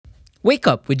Wake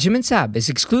Up with Jim and Sab is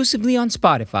exclusively on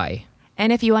Spotify. And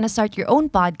if you want to start your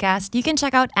own podcast, you can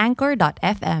check out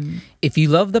anchor.fm. If you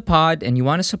love the pod and you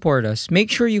want to support us, make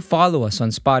sure you follow us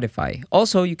on Spotify.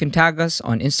 Also, you can tag us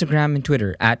on Instagram and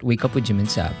Twitter at Wake Up with Jim and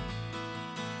Sab.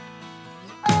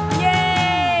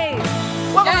 Yay!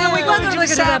 Welcome to the Wake Up with Jim and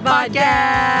Sab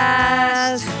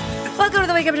podcast! Welcome to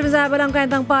the Wake Up with Jim and Sab, walang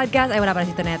kwentang podcast. Ay, wala pala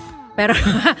si Tonet. Pero,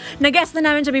 nag-guest na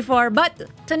namin siya before. But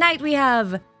tonight we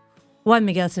have Juan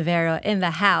Miguel Severo in the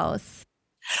house.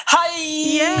 Hi!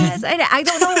 Yes! I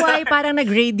don't know why parang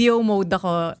nag-radio mode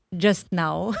ako just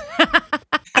now.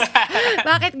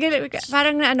 Bakit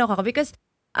parang naano ako? Because,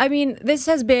 I mean, this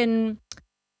has been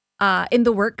in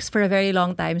the works for a very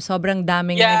long time. Sobrang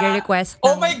daming nag-request.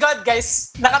 Oh my God,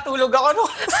 guys! Nakatulog ako, no?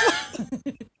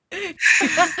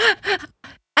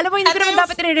 Alam mo, hindi ko naman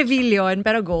dapat i-reveal yun,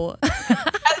 pero go.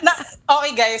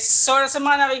 Okay, guys. So, sa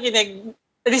mga nakikinig,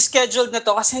 rescheduled na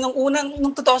to kasi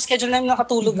nung totoo schedule namin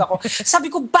nakatulog ako. Sabi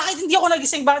ko, bakit hindi ako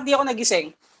nagising? Bakit hindi ako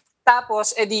nagising?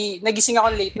 Tapos, nagising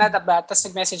ako late na, diba? Tapos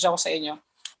nag-message ako sa inyo.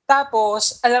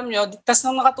 Tapos, alam nyo, tapos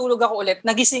nung nakatulog ako ulit,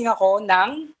 nagising ako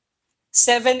ng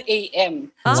 7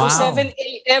 a.m. So, 7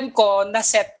 a.m. ko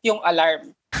na-set yung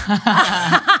alarm.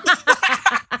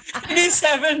 Hindi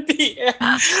 7 p.m.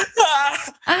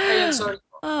 Ayun, sorry.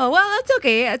 Oh, well, that's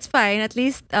okay. It's fine. At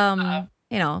least,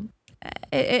 you know,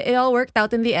 it all worked out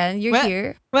in the end. You're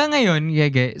here. Well, ngayon,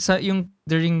 Yege,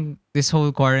 during this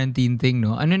whole quarantine thing,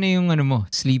 no? Ano na yung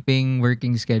sleeping,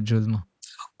 working schedule mo?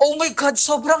 Oh my God,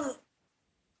 sobrang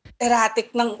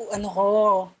erratic ng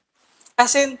ko.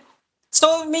 As in,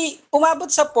 so may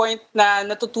umabot sa point na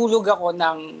natutulog ako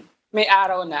ng may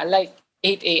araw na, like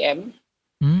 8 a.m.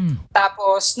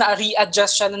 Tapos,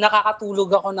 na-readjust siya na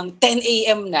nakakatulog ako ng 10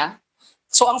 a.m. na.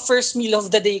 So, ang first meal of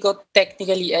the day ko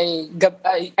technically ay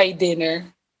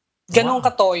dinner. Ganong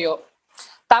katoyo.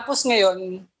 Tapos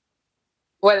ngayon,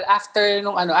 well, after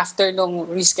nung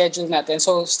reschedule natin,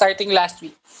 so starting last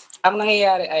week, ang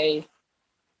nangyayari ay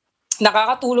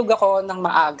nakakatulog ako ng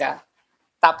maaga.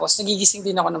 Tapos, nagigising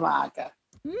din ako ng maaga.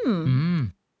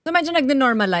 So, medyo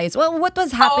nag-normalize. Well, what was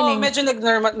happening? Oo, medyo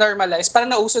nag-normalize. Parang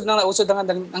nausod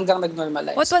hanggang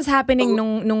nag-normalize. What was happening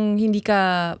nung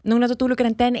natutulog ka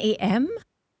ng 10 a.m.?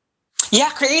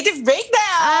 Yeah, creative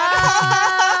breakdown!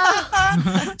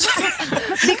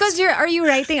 Because are you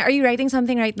writing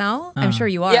something right now? I'm sure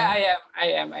you are. Yeah,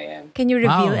 I am. Can you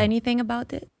reveal anything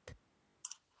about it?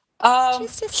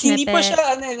 Just a Hindi pa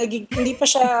snippet.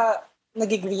 siya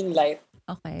nagi-green light.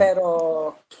 Okay.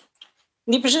 Pero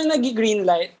hindi pa siya nagi-green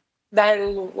light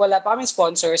dahil wala pa kaming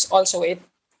sponsors. Also,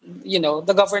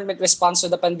 the government response to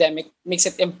the pandemic makes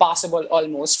it impossible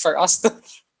almost for us to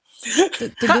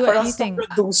do anything.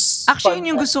 Produce Actually,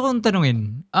 yun yung gusto kong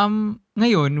tanungin.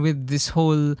 Ngayon, with this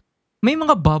whole, may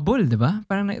mga bubble, di ba?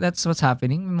 Parang that's what's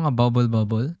happening. May mga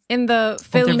bubble. In the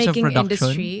filmmaking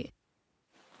industry.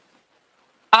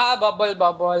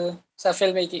 Bubble sa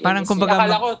filmmaking parang industry. Kumbaga,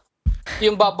 akala ko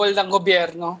yung bubble ng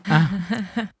gobyerno.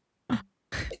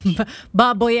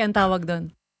 Baboy ang tawag doon.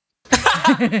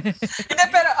 Hindi,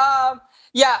 pero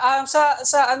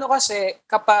sa ano kasi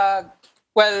kapag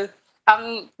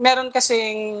meron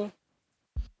kasing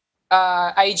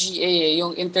IGA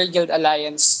yung Interguild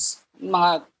Alliance,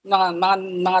 mga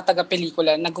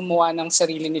taga-pelikula na gumawa ng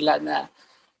sarili nila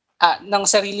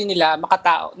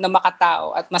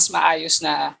makatao at mas maayos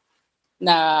na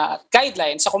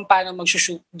guidelines sa kung paano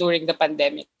mag-shoot during the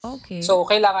pandemic. Okay. So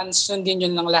kailangan sundin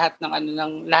yun ng lahat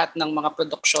ng mga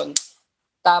production.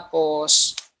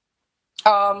 Tapos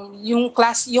yung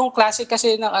klase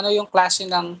kasi ng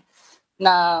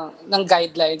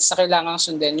guidelines na kailangan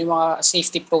sundin, yung mga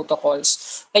safety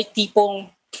protocols. Like tipong,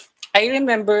 I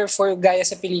remember for gaya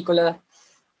sa pelikula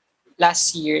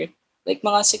last year, like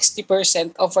mga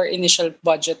 60% of our initial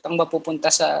budget ang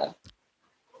mapupunta sa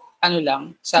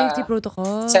safety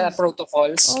protocols. Sa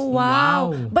protocols. Oh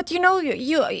wow. But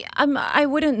I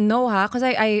wouldn't know because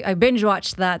I binge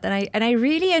watched that and I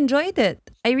really enjoyed it.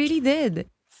 I really did.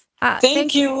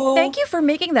 Thank you. Thank you for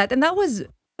making that. And that was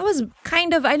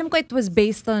kind of, alam ko it was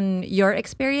based on your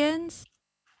experience.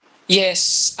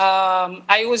 Yes.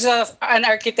 I was an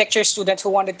architecture student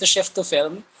who wanted to shift to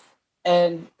film,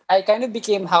 and I kind of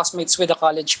became housemates with a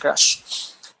college crush.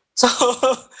 So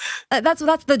that's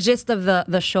the gist of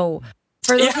the show.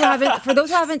 For those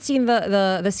who haven't seen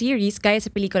the series, Gaya sa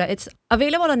Pelikula, it's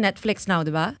available on Netflix now,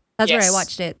 diba? That's where I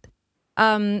watched it.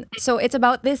 So it's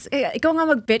about this. Ikaw nga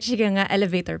mag-pitch, ikaw nga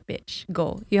elevator pitch.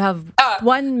 Go. You have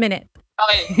 1 minute.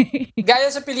 Okay.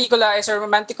 Gaya sa Pelikula is a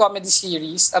romantic comedy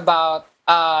series about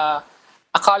a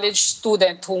college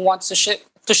student who wants to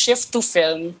shift to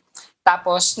film,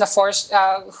 tapos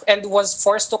and was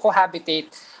forced to cohabitate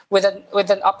with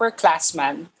an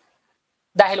upperclassman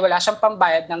dahil wala siyang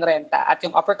pambayad ng renta at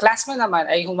yung upperclassman naman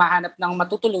ay humahanap ng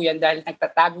matutuluyan dahil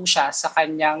nagtatago siya sa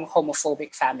kanyang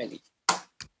homophobic family.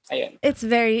 Ayun. It's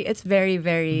very,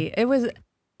 it was,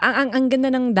 ang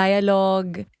ganda ng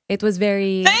dialogue. It was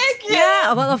very, Thank you!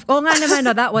 yeah, well, nga naman,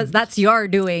 no, that's your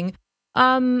doing.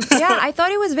 Yeah, I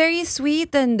thought it was very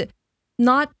sweet and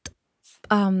not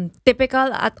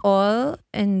typical at all,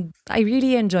 and I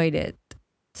really enjoyed it.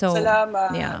 So,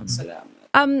 Salamat. yeah.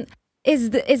 Salamat.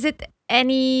 Is it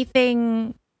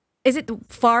anything? Is it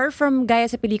far from Gaya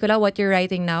sa Pelikula what you're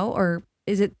writing now, or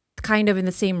is it kind of in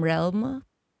the same realm?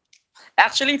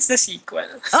 Actually, it's the sequel.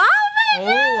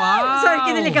 Oh, wow. Sorry,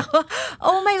 kinilig ako.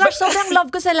 Oh my gosh, sobrang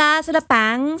love ko sila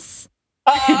Pangs.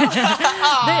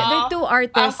 They're two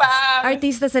artists. Pang.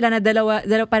 Artista sila na dalawa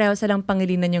pareho silang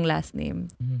Pangilinan yung last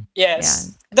name.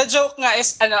 Yes. The joke nga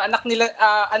is anak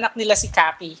nila si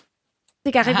Kaki. Si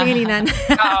Kaki Pangilinan.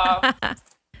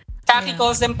 Kaki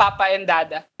calls them Papa and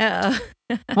Dada.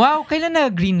 Wow, kailan na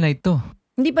green light to?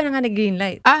 Hindi pa na nga nag-green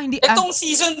light. Hindi. Itong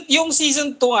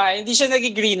season 2 nga, hindi siya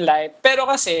nag-green light. Pero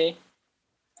kasi,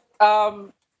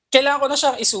 kailangan ko na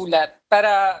siyang isulat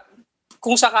para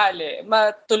kung sakali,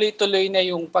 matuloy-tuloy na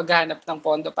yung paghanap ng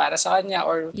pondo para sa kanya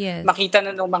or Yes. makita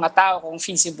na ng mga tao kung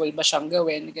feasible ba siyang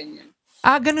gawin, ganyan.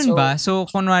 Ganun ba? So,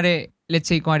 let's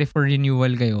say, for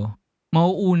renewal kayo,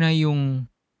 mauuna yung,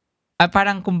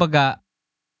 parang kumbaga,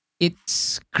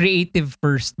 it's creative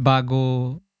first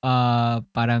bago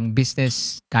parang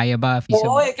business, kaya ba?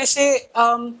 Feasible? Oo, kasi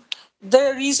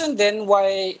the reason then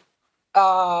why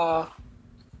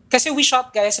kasi we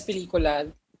shot Gaya sa Pelikula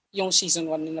yung season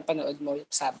 1 na napanood mo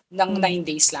ng 9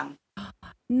 days lang.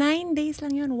 9 days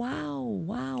lang yun.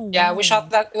 Wow. Yeah, we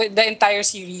shot the entire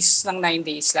series ng 9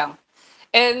 days lang.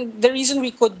 And the reason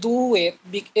we could do it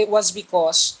was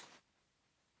because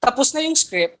tapos na yung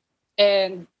script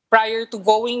and prior to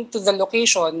going to the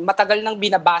location, matagal nang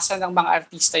binabasa ng mga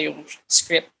artista yung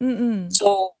script.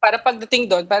 So, para pagdating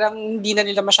doon, parang hindi na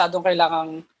nila masyadong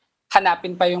kailangang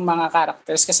hanapin pa yung mga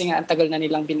characters kasi nga ang tagal na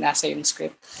nilang binasa yung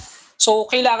script. So,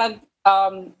 kailangan,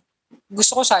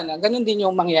 gusto ko sana, ganun din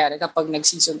yung mangyari kapag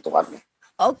nag-season 2 kami.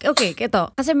 Okay, ito.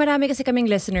 Kasi marami kasi kaming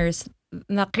listeners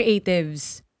na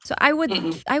creatives. So, I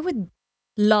would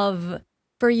love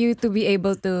for you to be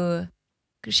able to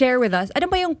share with us. Ano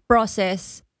ba yung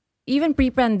process, even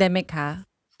pre-pandemic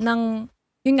ng,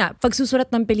 yun nga,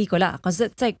 pagsusulat ng pelikula? Because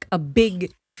it's like a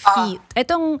big feat.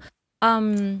 Itong,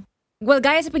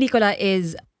 Gaya sa Pelikula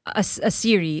is a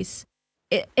series.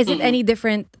 Is it any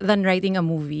different than writing a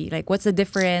movie? Like, what's the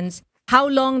difference? How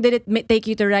long did it take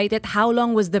you to write it? How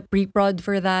long was the pre-prod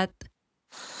for that?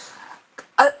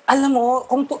 Alam mo,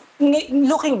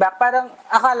 looking back, parang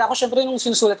akala ko, syempre nung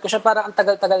sinusulat ko siya, parang ang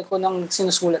tagal-tagal ko nang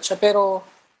sinusulat siya. Pero,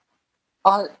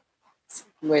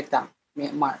 wait lang.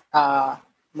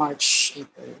 March,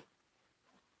 April.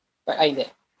 Hindi.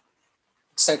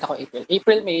 Start ako April.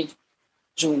 April, May,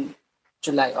 June,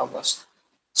 July, August.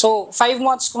 So, 5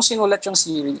 months kong sinulat yung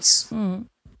series.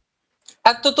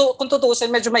 At kung tutuusin,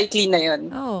 medyo maikli na yun.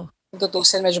 Kung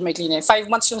tutuusin, medyo maikli na yun. 5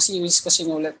 months yung series ko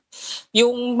sinulat.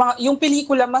 Yung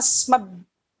pelikula,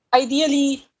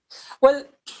 ideally,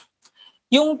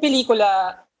 yung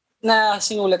pelikula na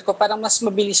sinulat ko, parang mas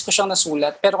mabilis ko siyang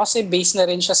nasulat. Pero kasi based na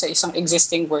rin siya sa isang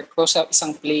existing work ko, sa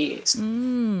isang play.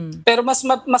 Pero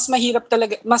mas mahirap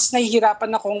talaga, mas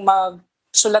nahihirapan akong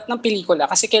magsulat ng pelikula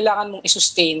kasi kailangan mong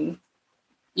i-sustain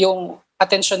yung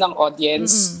attention ng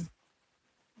audience.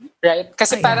 Right?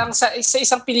 Kasi parang sa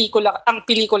isang pelikula, ang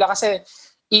pelikula kasi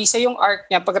isa yung arc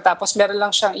niya, pagkatapos meron lang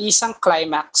siyang isang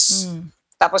climax.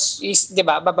 Tapos, di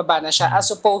ba, bababa na siya. As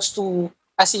opposed to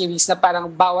a series na parang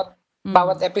bawat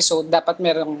episode dapat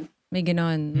merong may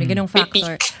ganong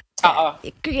factor.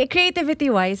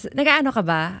 Creativity-wise, nag-ano ka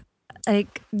ba?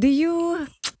 Like, do you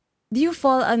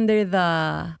fall under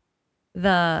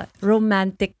the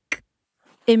romantic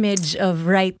image of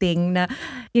writing na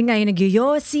yun nga yung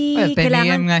nagyoyosi, 10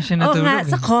 a.m. nga siya natulog.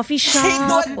 Sa coffee shop. I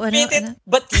don't admit it,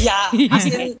 but yeah. As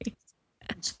in,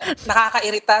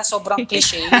 nakakairita, sobrang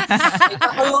cliche.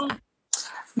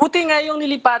 Buti nga yung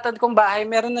nilipatan kong bahay,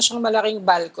 meron na siyang malaking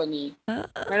balcony.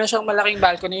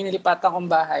 Yung nilipatan kong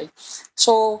bahay.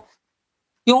 So,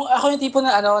 ako yung tipo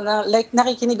na like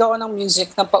nakikinig ako ng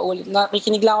music,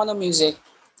 nakikinig lang ako ng music.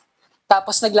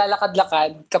 Tapos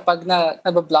naglalakad-lakad kapag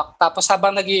nabablock. Tapos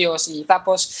habang nagyoyosi.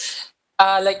 Tapos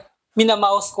like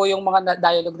minamouth ko yung mga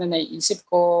dialogue na naiisip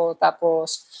ko.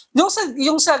 Tapos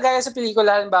yung sa Gaya sa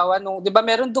Pelikula, halimbawa, di ba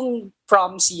meron dong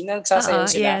prom scene na nagsasayaw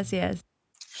sila? Yes.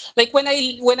 Like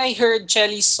when I heard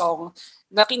Chelly's song,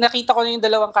 nakita ko na yung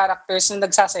dalawang characters na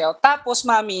nagsasayaw. Tapos,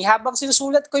 mami, habang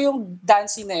sinusulat ko yung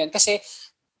dance scene na yun, kasi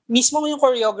mismo yung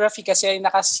choreography kasi ay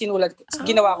nakasinulat,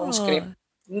 ginawa kong script.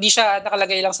 Hindi siya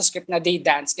nakalagay lang sa script na they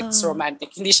dance, it's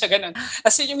romantic. Hindi siya ganun.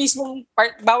 As in, yung mismong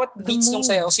part, bawat beats nung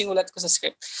sayaw, sinulat ko sa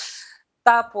script.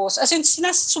 Tapos, as in,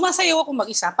 sumasayaw ako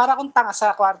mag-isa. Para akong tanga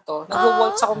sa kwarto.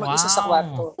 Nag-waltz ako mag-isa sa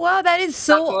kwarto. Wow, that is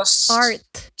so Tapos, art.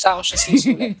 Sa ako siya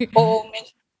sinusulat. Oo,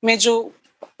 medyo,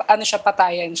 ano siya,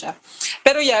 patayan siya.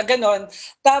 Pero yeah, ganon.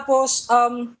 Tapos,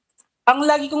 ang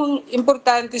lagi kong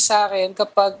importante sa akin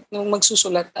kapag nung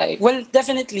magsusulat ay, well,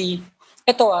 definitely,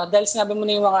 ito dahil sinabi mo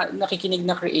na yung mga nakikinig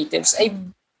na creatives, ay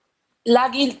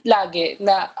lagi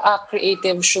na a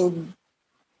creative should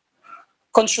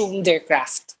consume their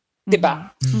craft. Diba?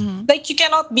 Like, you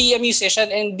cannot be a musician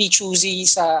and be choosy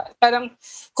sa, parang,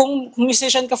 kung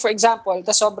musician ka, for example,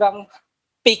 ta sobrang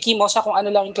picky mo sa kung ano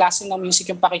lang yung klase ng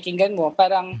music yung pakikinggan mo,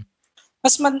 parang,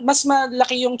 mas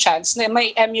malaki yung chance na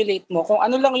may emulate mo kung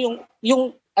ano lang yung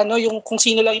kung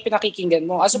sino lang yung pinakikinggan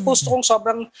mo. As opposed to kung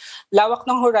sobrang lawak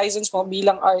ng horizons mo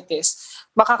bilang artist,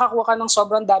 makakakuha ka ng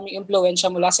sobrang daming impluwensya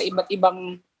mula sa iba't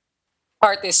ibang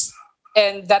artists,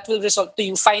 and that will result to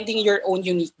you finding your own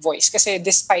unique voice. Kasi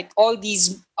despite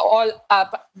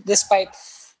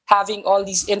having all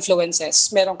these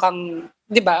influences, meron kang,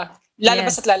 'di ba?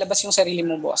 Lalabas at lalabas yung sarili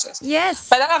mong boses. Yes.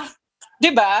 Parang, 'di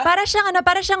ba? Para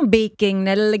siyang baking,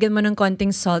 nalalagyan mo ng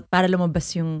konting salt para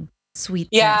lumabas yung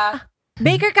sweetness. Yeah.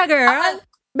 Baker ka, girl?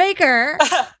 Baker?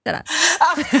 Tara.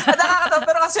 Nakakatawa,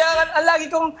 pero kasi ang lagi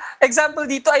kong example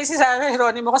dito ay si Sarah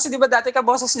Geronimo, kasi di ba dati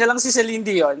kaboses niya lang si Celine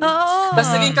Dion? Oo. Tapos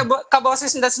naging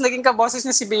kaboses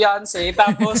niya si Beyonce.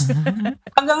 Tapos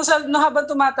hanggang sa habang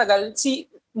tumatagal, si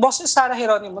boses Sarah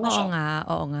Geronimo na siya.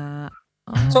 Oo nga.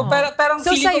 So parang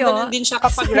So, feeling ko sa'yo? ganun din siya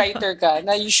kapag writer ka,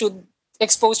 na you should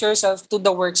expose yourself to the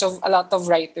works of a lot of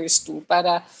writers too,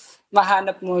 para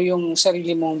mahanap mo yung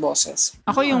sarili mong boses.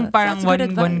 Ako yung parang that's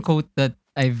good one advice. quote that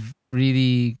I've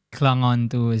really clung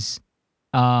on to is,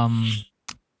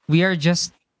 we are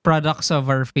just products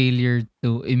of our failure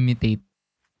to imitate.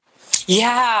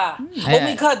 Yeah. Oh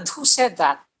my God, who said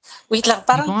that? Wait lang,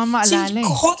 parang Hindi ko nga maalala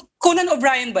Conan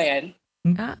O'Brien ba yan?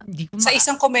 Hindi ko Sa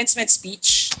isang commencement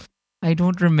speech? I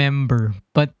don't remember.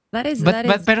 But That is.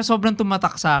 pero sobrang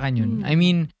tumatak sa akin yun. I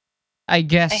mean, I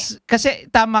guess, kasi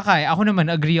tama ka Ako naman,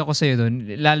 agree ako sa'yo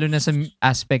doon. Lalo na sa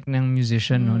aspect ng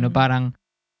musician, no? Na parang,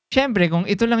 syempre, kung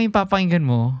ito lang yung papakinggan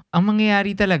mo, ang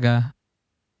mangyayari talaga,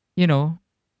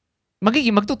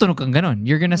 magtutunog kang ganon.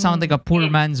 You're gonna sound like a poor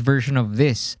man's version of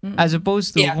this. As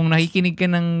opposed to, kung nakikinig ka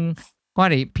ng,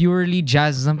 purely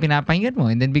jazz ang pinapakinggan mo,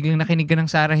 and then biglang nakinig ka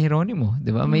ng Sarah Geronimo,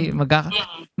 di ba?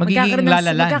 Magiging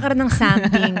lalalan. Magkakaroon ng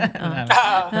sampling.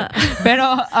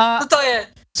 Pero, Totoo yan.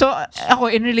 so,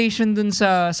 ako, in relation dun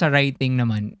sa writing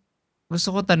naman,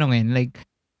 gusto ko tanungin, like,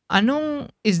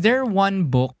 is there one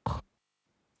book,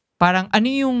 parang,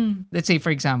 let's say, for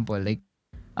example, like,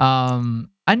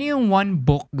 ano yung one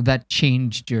book that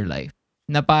changed your life?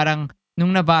 Na parang,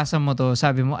 nung nabasa mo to,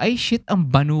 sabi mo, ay shit, ang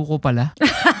banu ko pala.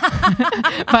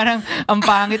 Parang, ang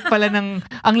pangit pala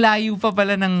ang layo pa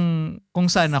pala ng kung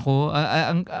saan ako.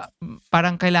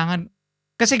 Parang kailangan,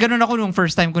 kasi ganun ako nung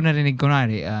first time ko narinig,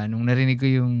 nung narinig ko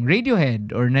yung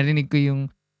Radiohead or narinig ko yung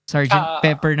Sgt.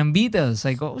 Pepper ng Beatles.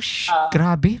 Like,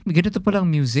 grabe, may ganito palang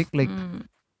music. Like,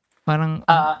 parang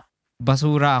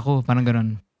basura ako, parang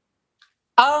ganun.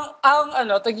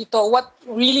 What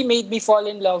really made me fall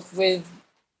in love with,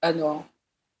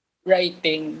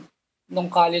 writing nung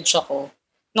college ako.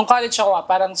 Nung college ako,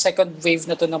 parang second wave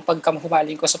na to ng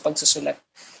pagkahumaling ko sa pagsusulat.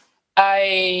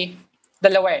 Ay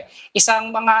dalawa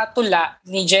Isang mga tula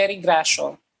ni Jerry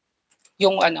Gracio,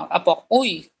 yung Apok.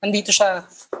 Uy, nandito siya.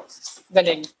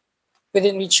 Galing.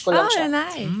 Within reach ko lang siya.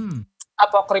 Nice.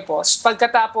 Apocryphos.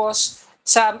 Pagkatapos,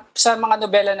 sa mga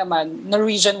nobela naman,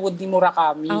 Norwegian Wood ni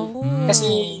Murakami.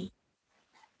 Kasi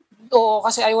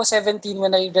I was 17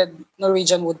 when I read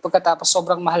Norwegian Wood. Pagkatapos,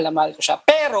 sobrang mahal na mahal ko siya.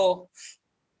 Pero,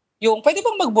 pwede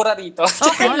bang magbura rito?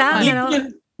 Okay lang.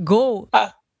 Go.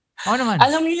 Ako naman.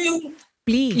 Alam niyo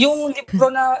Please. yung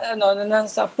libro na,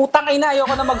 sa putang ina,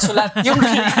 ayoko na magsulat. Yung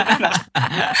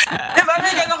diba,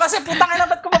 may gano'n kasi, putang ina,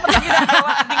 ba't ko pa pala ginagawa?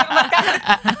 Hindi ko naman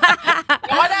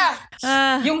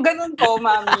yung gano'n ko,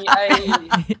 mami, ay...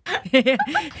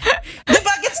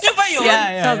 Diba, gets nyo ba yun?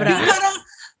 Yeah. Sobra. Yung parang,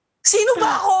 sino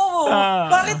ba ako?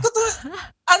 Bakit ko to,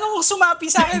 anong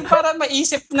sumapi sa akin para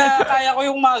maisip na kaya ko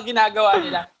yung mga ginagawa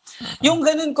nila? Yung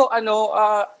gano'n ko,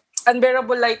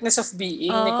 Unbearable Lightness of Being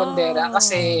ni Kundera.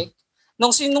 Kasi,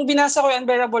 nung binasa ko yung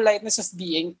Unbearable Lightness of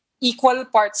Being, equal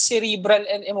parts cerebral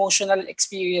and emotional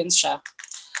experience siya.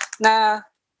 Na,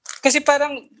 kasi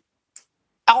parang,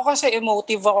 ako kasi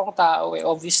emotive akong tao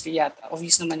Obviously yata.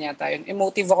 Obvious naman yata yun.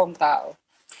 Emotive akong tao.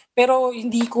 pero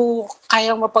hindi ko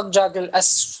kayang mapag-juggle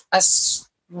as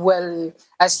well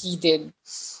as he did.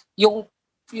 Yung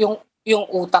yung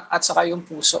utak at saka yung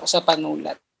puso sa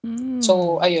panulat.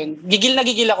 So, ayun. Gigil na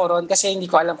gigil ako ron kasi hindi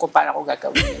ko alam kung paano ko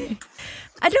gagawin yun.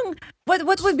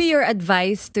 What would be your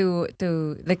advice to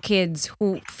the kids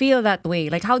who feel that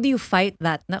way? Like, how do you fight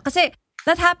that? Kasi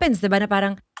that happens, di ba? Na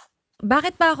parang,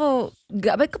 bakit ko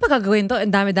pa gagawin to?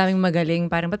 Ang dami-daming magaling.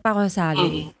 Parang, ba't pa ako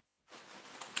sasali?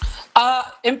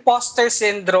 Imposter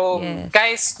syndrome. Yes.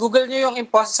 Guys, Google nyo yung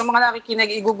imposter. Sa mga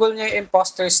nakikinig, i-Google nyo yung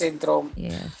imposter syndrome.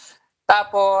 Yes.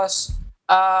 Tapos,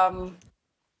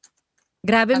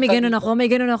 grabe, may ganun ako,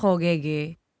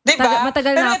 Gege. diba?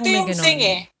 Matagal Pero na ito akong may yung ganun. thing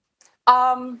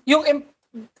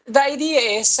the idea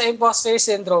is, sa imposter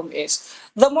syndrome is,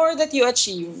 the more that you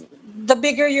achieve, the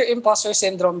bigger your imposter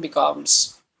syndrome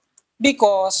becomes.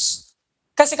 Because,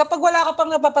 kasi kapag wala ka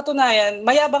pang napapatunayan,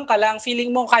 mayabang ka lang,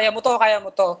 feeling mo, kaya mo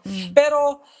to.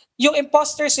 Pero, yung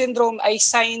imposter syndrome ay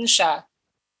sign siya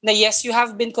na yes, you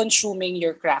have been consuming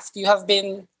your craft. You have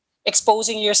been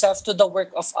exposing yourself to the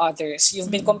work of others. You've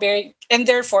been comparing, and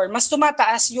therefore, mas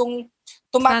tumataas yung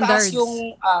Standards.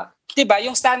 diba,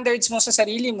 yung standards mo sa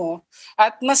sarili mo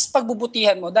at mas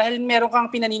pagbubutihan mo dahil meron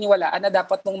kang pinaniniwalaan na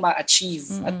dapat mong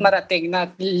ma-achieve at marating na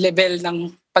level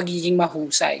ng pagiging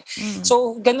mahusay.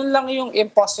 So, ganun lang yung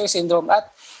imposter syndrome.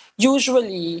 At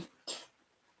usually,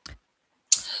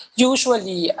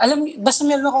 basta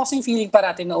meron ako kasing feeling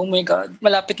parati na, oh my God,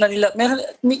 malapit na nila,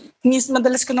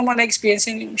 madalas ko naman na-experience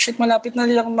yung, shit, malapit na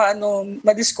nilang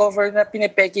ma-discover na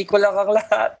pinepeki ko lang ang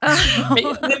lahat.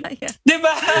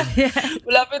 Diba? Yeah.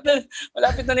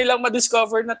 Malapit na nilang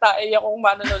ma-discover na tae akong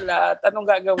manunulat. Anong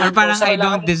gagawin Or parang ko? I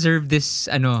don't deserve this,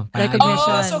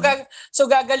 Recognition. So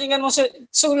gagalingan mo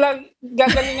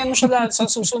siya lang sa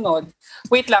susunod.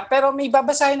 Wait lang, pero may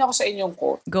babasahin ako sa inyong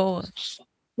quote. Go.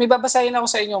 May babasahin ako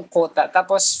sa inyong quote,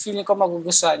 tapos feeling ko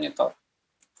magugustuhan nyo to.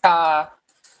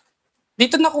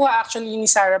 Dito nakuha actually ni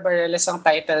Sarah Bareilles ang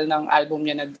title ng album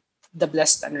niya na The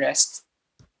Blessed Unrest.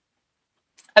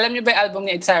 Alam niyo ba yung album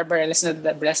ni Sarah Bareilles na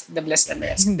The Blessed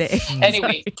Unrest? Hindi.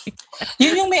 Anyway,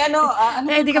 yun yung may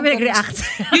Hindi kami nag-react.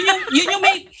 yun yung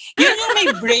may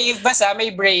brave, basta may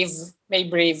brave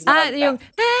na kanta. Yung...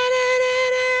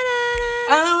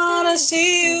 I wanna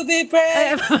see you be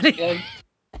brave.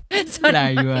 Sorry.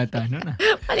 Layo ata.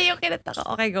 Mali yung kinata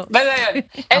ko. Okay, go. Basta yun.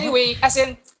 Anyway, as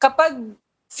in, kapag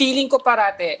feeling ko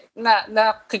parate na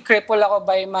cripple ako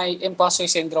by my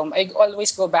imposter syndrome, I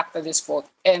always go back to this quote.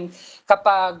 And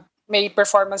kapag may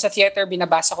performance sa theater,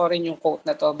 binabasa ko rin yung quote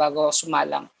na to bago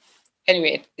sumalang.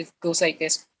 Anyway, it goes like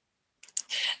this.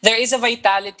 There is a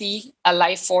vitality, a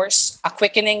life force, a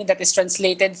quickening that is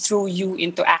translated through you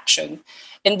into action.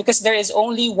 And because there is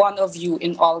only one of you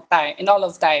in all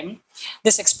of time,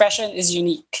 this expression is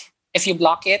unique. If you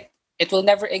block it, it will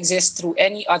never exist through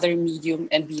any other medium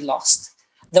and be lost.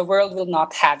 The world will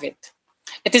not have it.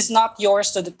 It is not yours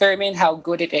to determine how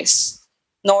good it is,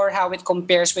 nor how it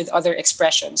compares with other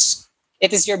expressions.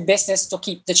 It is your business to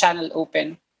keep the channel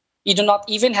open. You do not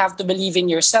even have to believe in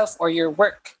yourself or your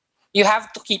work. You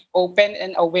have to keep open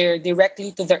and aware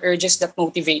directly to the urges that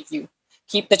motivate you.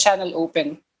 Keep the channel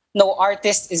open. No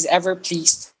artist is ever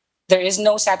pleased. There is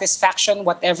no satisfaction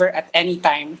whatever at any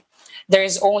time. There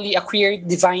is only a queer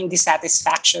divine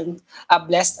dissatisfaction, a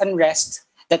blessed unrest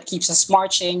that keeps us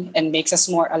marching and makes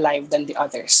us more alive than the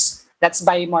others. That's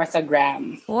by Martha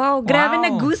Graham. Wow, grabe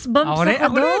na goosebumps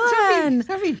ako doon.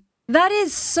 Sabi. That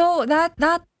is so, that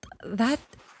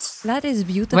is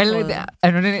beautiful. Well,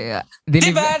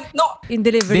 Diba? No, in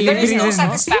delivery. there is no no?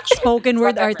 satisfaction. Spoken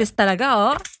word whatever. artist talaga,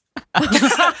 oh.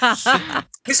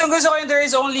 Gusto ko yung there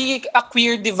is only a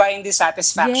queer divine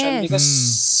dissatisfaction Yes. because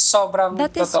sobrang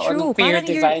That is totoo true. ng queer Parang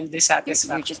divine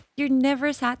dissatisfaction. you're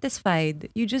never satisfied.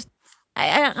 You just,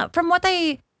 from what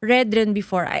I read rin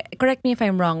before, correct me if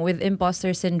I'm wrong, with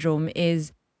imposter syndrome is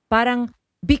parang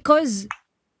because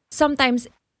sometimes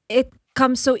it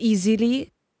comes so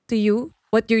easily to you,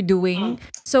 what you're doing.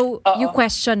 So, you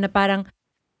question na parang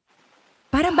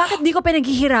bakit di ko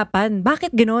pinaghihirapan?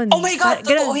 Bakit ganun? Oh my God,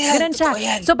 totoo yan, Ganun siya. totoo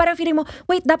yan. So parang feeling mo,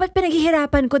 wait, dapat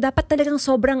pinaghihirapan ko, dapat talagang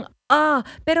sobrang,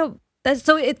 pero,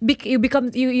 so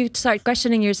you start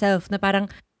questioning yourself na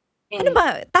parang, ano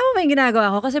ba, tama ba yung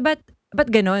ginagawa ko? Kasi ba't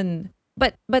ganun?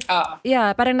 But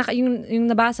yeah, parang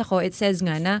yung nabasa ko, it says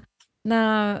nga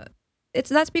na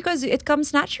that's because it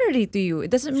comes naturally to you.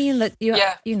 It doesn't mean that you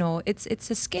know, it's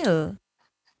a skill.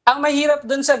 Ang mahirap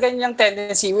dun sa ganyang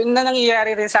tendency, na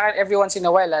nangyayari rin sa akin every once in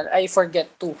a while, I forget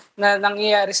to, na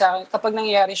nangyayari sa akin, kapag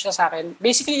nangyayari siya sa akin,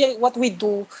 basically what we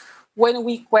do when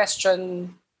we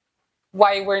question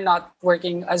why we're not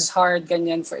working as hard,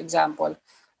 ganyan, for example,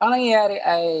 ang nangyayari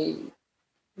ay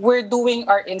we're doing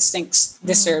our instincts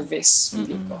disservice,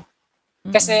 feeling ko.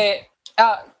 Kasi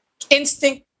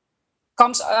instinct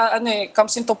comes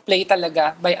into play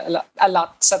talaga by a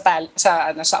lot sa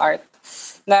art.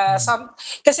 Na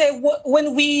kasi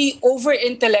when we over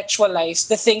intellectualize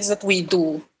the things that we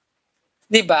do,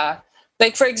 'di ba?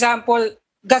 Like for example,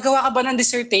 gagawa ka ba ng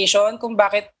dissertation kung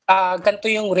bakit ganito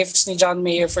yung riffs ni John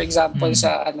Mayer, for example,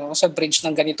 sa bridge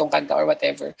ng ganitong kanta or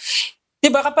whatever.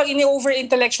 'Di ba kapag ini-over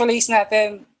intellectualize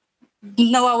natin,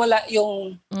 nawawala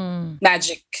yung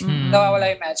magic.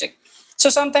 Nawawala yung magic. So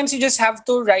sometimes you just have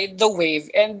to ride the wave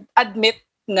and admit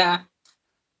na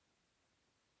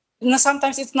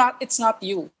sometimes it's not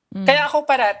you. Kaya ako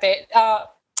parate,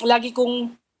 lagi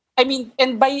kong, I mean,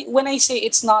 and when I say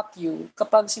it's not you,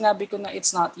 kapag sinabi ko na it's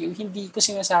not you, hindi ko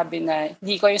sinasabi na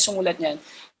hindi ko yung sumulat niyan.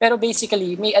 Pero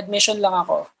basically, may admission lang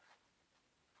ako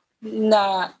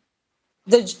na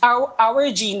our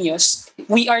genius,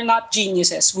 we are not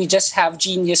geniuses. We just have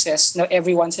geniuses na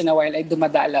every once in a while ay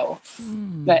dumadalaw.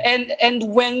 And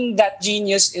when that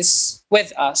genius is with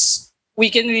us,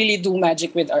 we can really do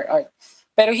magic with our art.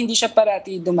 Pero hindi siya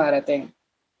parati dumarating.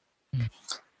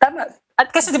 Tama.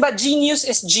 At kasi 'di ba, genius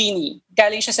is genie.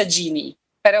 Galing siya sa genie.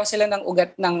 Pareho sila ng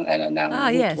ugat ng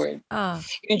root word.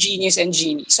 Yung genius and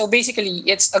genie. So basically,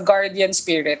 it's a guardian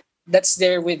spirit that's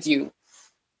there with you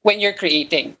when you're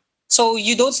creating. So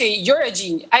you don't say you're a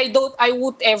genius. I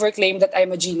would ever claim that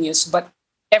I'm a genius, but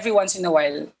every once in a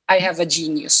while I have a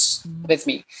genius with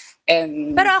me.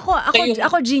 And pero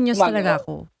ako genius talaga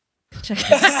ako.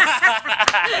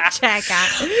 Cheka.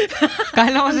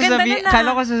 Kala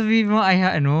ko sasabihin mo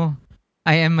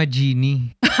I am a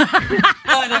genie.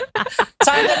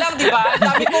 Sana lang, di ba? Ang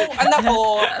dami kong, anak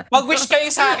ko, mag-wish kayo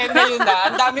sa akin ngayon na.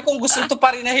 Ang dami kong gustong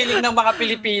tuparin na hiling ng mga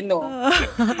Pilipino.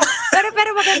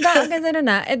 pero maganda, ang ganda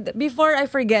na. And before I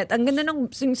forget, ang ganda nung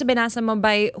binasa mo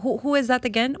by, who is that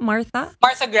again? Martha?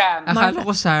 Martha Graham. Akala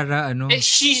ko Sarah,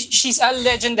 She's a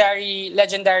legendary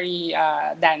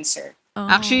dancer. Oh.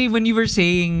 Actually, when you were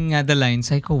saying the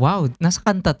lines, I go, wow, nasa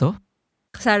kanta to?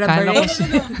 Sarah Bareilles.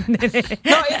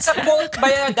 No, it's a quote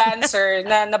by a dancer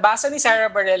na nabasa ni Sarah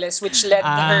Bareilles, which led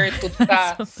her to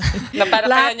na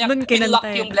para kaya niya pinlock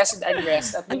yung Blessed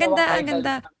Unrest. At ang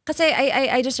ganda. Kasi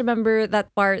I just remember that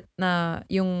part na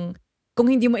yung kung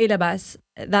hindi mo ilabas,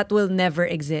 that will never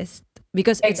exist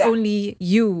because it's only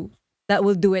you that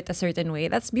will do it a certain way.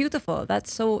 That's beautiful.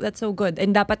 That's so good.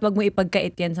 And dapat wag mo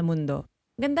ipagkait yan sa mundo.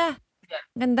 Ganda.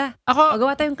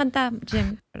 Magawa tayong kanta,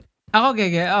 Jim. Ako,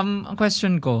 Gege, ang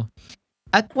question ko,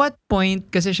 at what point,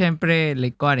 kasi syempre,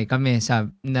 like, kuwari, kami,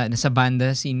 nasa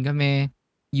banda scene kami,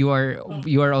 you are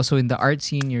also in the art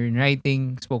scene, you're in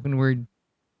writing, spoken word.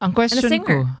 Ang question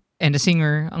and a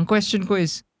singer, ang question ko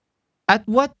is, at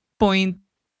what point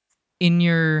in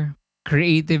your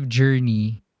creative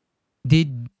journey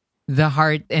did the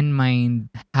heart and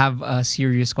mind have a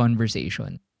serious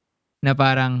conversation? Na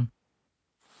parang,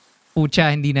 pucha,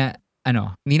 hindi na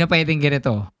pwedeng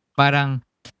ganito. Parang,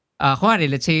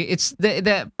 kumari, let's say, it's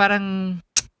the parang,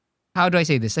 how do I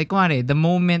say this? Like, kumari, the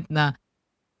moment na,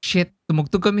 shit,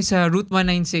 tumugtog kami sa Route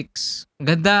 196. Ang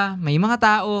ganda, may mga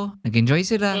tao, nag-enjoy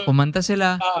sila, kumanta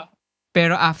sila.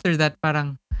 Pero after that,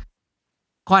 parang,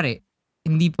 kumari,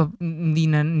 hindi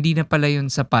na pala yun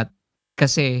sapat.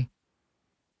 Kasi,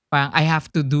 parang, I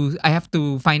have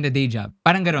to find a day job.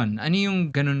 Parang ganon. Ano yung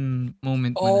ganon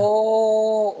moment mo na?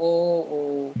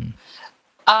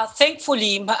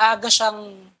 Thankfully, maaga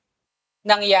siyang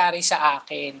nangyari sa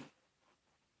akin.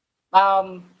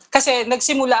 Kasi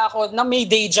nagsimula ako na may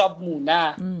day job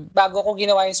muna bago ko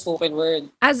ginawa yung spoken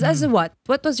word. As what?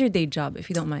 What was your day job,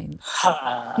 if you don't mind?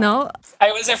 No?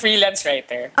 I was a freelance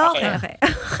writer. Okay.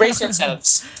 Brace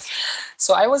yourselves.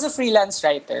 So I was a freelance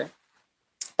writer.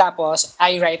 Tapos,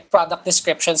 I write product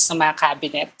descriptions ng mga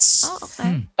cabinets.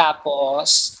 Okay.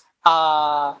 Tapos,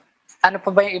 ano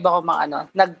pa ba yung iba ko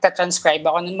nagta-transcribe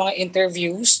ako ng mga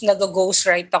interviews,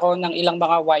 nag-ghostwrite ako ng ilang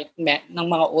mga ng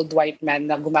mga old white men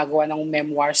na gumagawa ng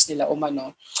memoirs nila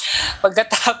umano.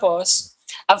 Pagkatapos,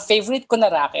 ang favorite ko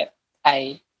na racket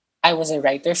ay I was a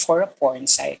writer for a porn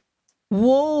site.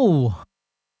 Whoa!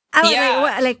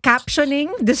 Like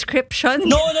captioning, description?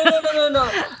 No.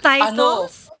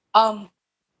 Titles?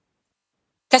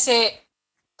 Kasi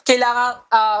kailangan,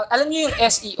 alam niyo yung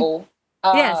SEO?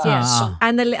 Yes.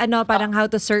 Parang how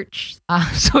to search.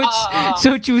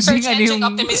 So choosing search engine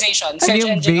optimization. Search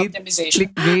engine optimization.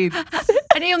 Clickbait.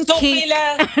 Ano yung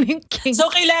king? So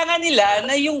kailangan nila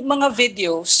na yung mga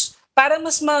videos para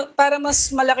mas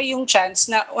malaki yung chance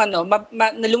na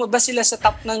na lumabas sila sa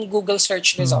top ng Google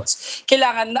search results.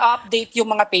 Kailangan na update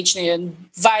yung mga page na yun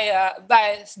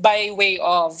by way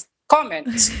of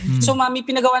comments. So, mami,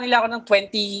 pinagawa nila ako ng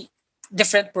 20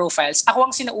 different profiles. Ako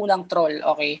ang sinaunang troll,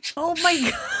 okay? Oh my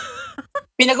God.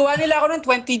 Pinagawa nila ako ng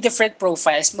 20 different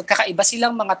profiles. Magkakaiba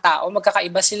silang mga tao,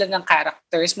 magkakaiba sila ng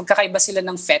characters, magkakaiba sila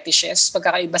ng fetishes,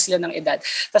 magkakaiba sila ng edad.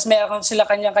 Tapos meron sila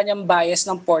kanyang-kanyang bias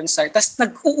ng porn star. Tapos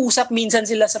nag-uusap minsan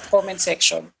sila sa comment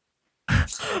section.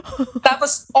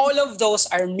 Tapos all of those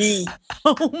are me.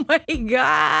 Oh my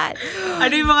God.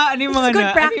 Ano yung mga It's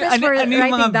good practice for ano yung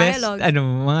mga writing best dialogue.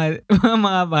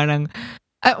 mga parang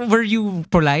were you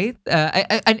polite?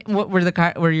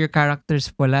 Were your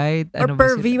characters polite? Or Ano ba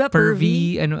pervy sila? ba?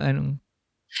 Pervy? Ano?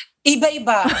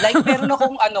 Iba-iba. Like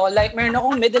meron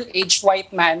akong middle-aged white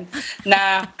man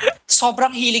na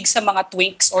sobrang hilig sa mga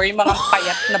twinks or yung mga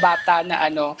payat na bata na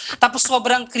ano. Tapos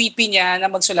sobrang creepy niya na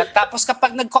magsulat. Tapos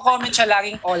kapag nagko-comment siya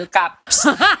laging all caps.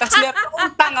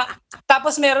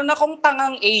 Tapos meron akong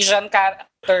tangang Asian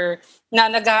character na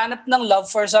naghahanap ng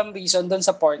love for some reason doon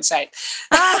sa porn site.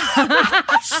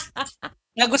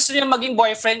 Na gusto niya maging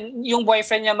boyfriend, yung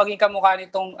boyfriend niya maging kamukha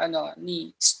nitong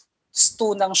ni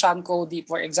Stu ng Sean Cody,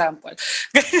 for example.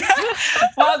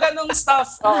 Mga ganong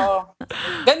stuff.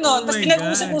 Ganon. Tapos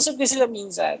pinag-usap-usap din sila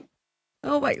minsan.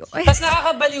 Oh my God. Tapos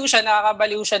nakakabaliw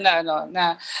siya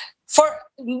na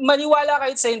maniwala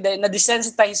kahit sa hindi,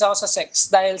 na-desensitize ako sa sex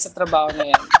dahil sa trabaho na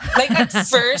yan. Like at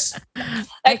first,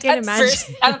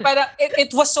 parang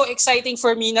it was so exciting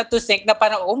for me not to think na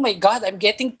parang, oh my God, I'm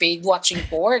getting paid watching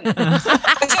porn.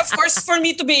 Kasi of course, for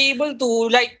me to be able to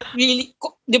like really,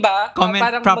 di ba? Comment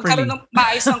parang properly. magkaroon ng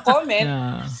maayos ng comment,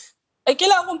 ay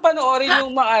kailangan kong panoorin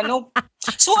yung mga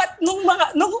So at nung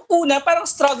una, parang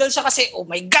struggle siya kasi, oh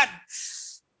my God,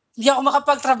 hindi ako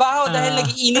makapagtrabaho dahil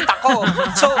nag-iinit ako.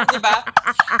 So, di ba?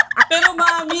 Pero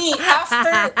mami,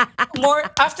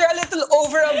 after a little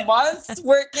over a month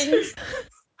working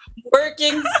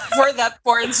for that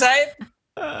porn site,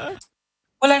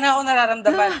 wala na ako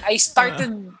nararamdaman. I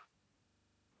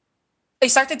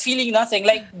started feeling nothing.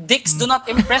 Like, dicks do not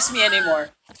impress me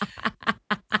anymore.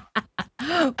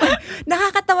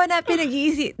 Nakakatawa na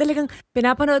pinag-iisip. Talagang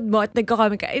pinapanood mo at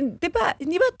nagko-comment ka. Di ba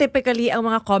typically ang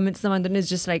mga comments naman doon is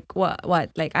just like, what?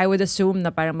 Like, I would assume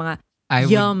na parang mga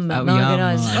yum, mga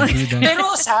ganon.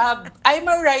 Pero Sab, I'm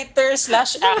a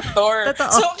writer/actor.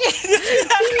 Totoo. So,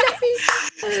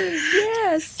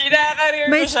 Yes.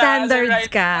 kinakareer May ko siya standards as a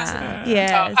ka.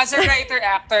 Yes. As a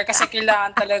writer-actor, kasi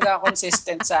kailangan talaga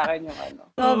consistent sa akin yung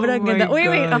Sobrang Oh my ganda. Wait.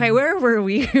 God. Okay, where were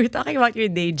we? We were talking about your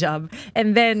day job.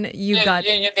 And then you got...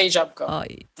 Yun yung day job ko. Oh,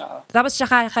 Oo. tapos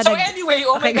tsaka ka So anyway,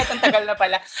 oh my God, ang tagal na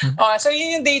pala. So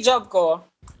yun yung day job ko.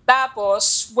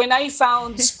 Tapos, when I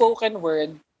found spoken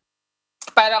word,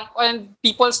 parang when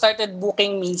people started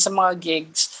booking me sa mga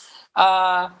gigs,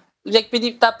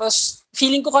 tapos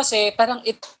feeling ko kasi parang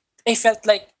I felt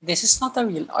like this is not a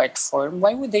real art form.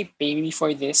 Why would they pay me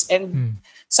for this? And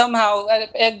somehow,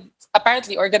 and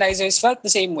apparently organizers felt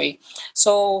the same way.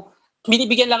 So,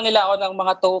 binibigyan lang nila ako ng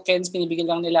mga tokens,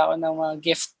 binibigyan lang nila ako ng mga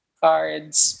gift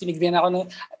cards, binigyan ako ng...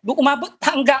 Umabot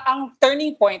hanggang ang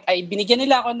turning point ay binigyan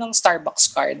nila ako ng Starbucks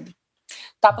card.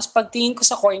 Tapos pagtingin ko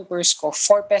sa coin purse ko,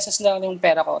 4 pesos lang yung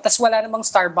pera ko. Tapos wala namang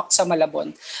Starbucks sa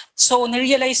Malabon. So,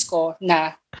 na-realize ko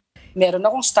na meron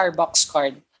akong Starbucks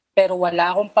card, pero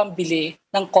wala akong pambili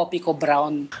ng coffee ko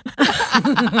brown.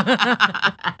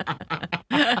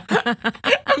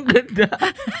 Ang ganda.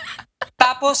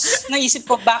 Tapos, naisip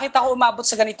ko, bakit ako umabot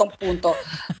sa ganitong punto?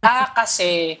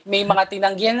 Kasi may mga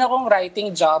tinanggihan akong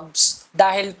writing jobs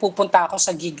dahil pupunta ako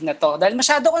sa gig na to. Dahil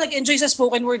masyado ako nag-enjoy sa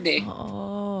spoken word eh.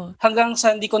 Hanggang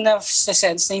sa hindi ko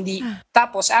na-sense na hindi.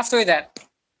 Tapos, after that,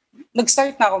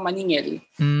 nag-start na ako maningil.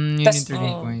 Yun yung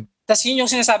turning point. Tapos yun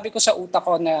yung sinasabi ko sa utak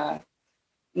ko na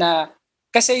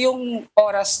kasi yung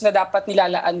oras na dapat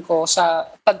nilalaan ko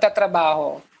sa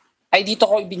pagtatrabaho ay dito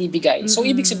ko ibinibigay. So,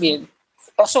 ibig sabihin,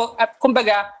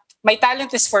 kumbaga, my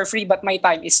talent is for free but my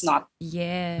time is not.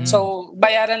 Yeah. So,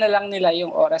 bayaran na lang nila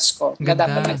yung oras ko na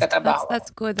dapat nagtatrabaho.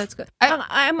 That's good.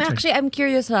 I'm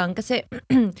curious lang kasi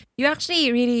you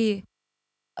actually really,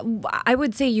 I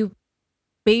would say you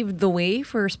paved the way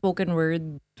for spoken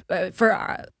word for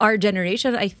our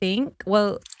generation, I think.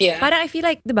 Well, Yeah. parang I feel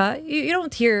like, diba, you don't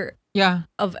hear Yeah.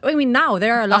 I mean, now,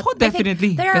 there are a lot. Ako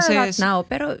definitely. There are Kasi a lot now.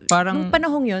 Pero, parang- nung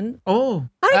panahong yun, Oh.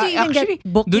 how did you even get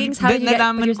bookings? How did you get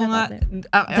nalaman put ko yourself nga,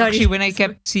 out there? actually, Sorry. when I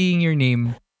kept seeing your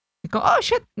name, ko, oh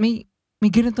shit, may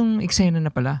ganitong eksena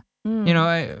na pala. You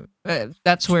know,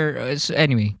 that's where,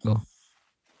 anyway, go.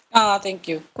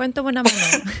 Thank you. Kwento mo naman,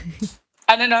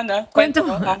 no? Kwento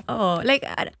mo. Oo. Like,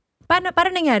 paano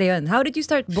nangyari yun? How did you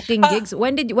start booking gigs?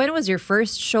 When was your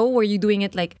first show? Were you doing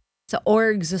it like sa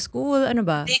org, sa school? Ano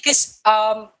ba? Because,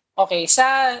 okay,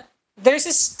 sa there's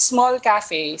this small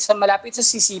cafe sa malapit sa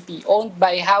CCP owned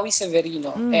by Howie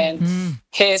Severino and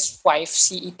his wife,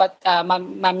 si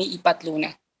Mami Ipat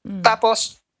Luna.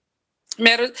 Tapos,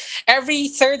 meron, every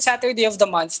third Saturday of the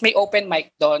month, may open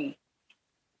mic doon.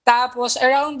 Tapos,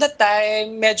 around the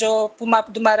time, medyo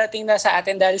dumarating na sa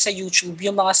atin dahil sa YouTube,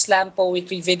 yung mga slam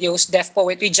poetry videos, deaf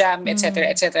poetry jam, etc.,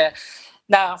 etc.,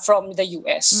 na from the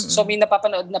US. So, may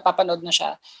napapanood na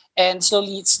siya. And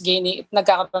slowly, it's gaining,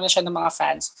 nagkakaroon na siya ng mga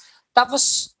fans.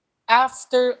 Tapos,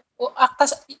 after,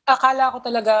 akala ko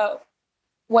talaga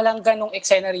walang ganong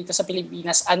eksena rito sa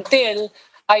Pilipinas until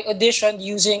I auditioned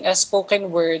using a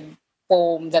spoken word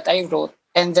poem that I wrote.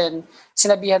 And then,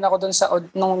 sinabihan ako dun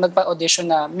nung nagpa-audition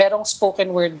na merong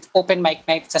spoken word open mic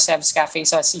night sa Sev's Cafe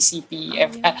sa CCP,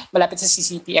 malapit sa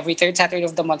CCP, every third Saturday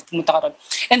of the month, pumunta ka ron.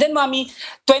 And then, Mami,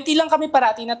 20 lang kami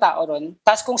parati na tao ron.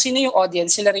 Tapos kung sino yung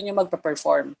audience, sila rin yung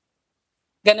magpa-perform.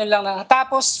 Ganun lang na.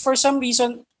 Tapos, for some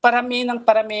reason, parami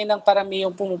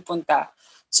yung pumupunta.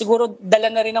 Siguro,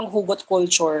 dala na rin ng hugot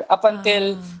culture up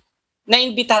until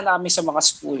naimbitahan na kami sa mga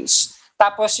schools.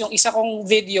 Tapos yung isa kong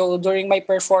video during my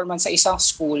performance sa isang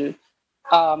school,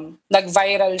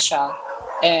 nag-viral siya.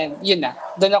 And yun na.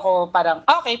 Doon ako parang,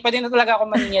 okay, pwede na talaga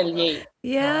ako maningil. Yay.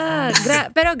 Yeah.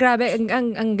 Pero grabe,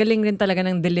 ang galing rin talaga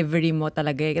ng delivery mo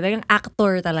talaga. Talagang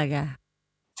actor talaga.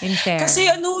 In fair. Kasi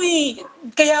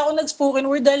kaya ako nag-spoken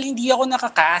word dahil hindi ako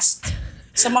nakakast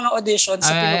sa mga auditions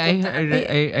sa pinupunta.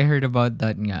 I heard about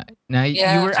that nga. Na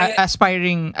Yeah, you were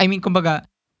aspiring, I mean, kumbaga,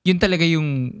 yun talaga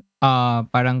yung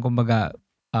parang kumbaga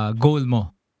goal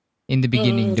mo in the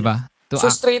beginning, di ba?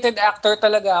 Frustrated actor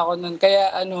talaga ako nun. Kaya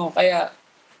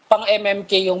pang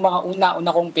MMK yung mga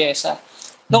una kong pyesa.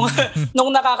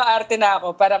 Nung nakakaarte na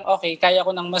ako, parang okay, kaya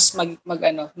ko nang mas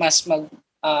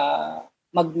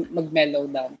mag-mellow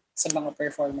down sa mga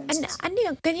performances.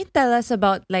 Can you tell us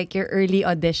about like your early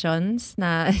auditions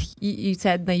na you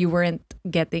said na you weren't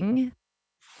getting?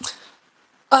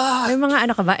 May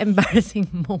mga ka ba? Embarrassing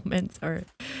moments or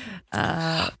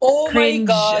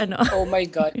cringe? Oh my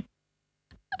God.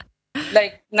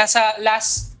 Like, nasa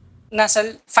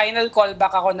final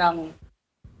callback ako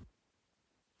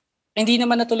hindi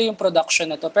naman natuloy yung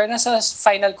production na to, pero nasa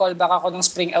final callback ako ng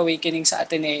Spring Awakening sa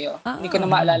Ateneo. Hindi ko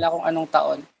na maalala kung anong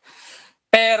taon.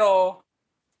 Pero,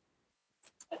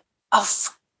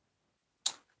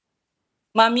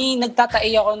 Mami,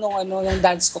 nagtatai ako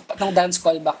nung dance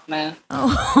callback na.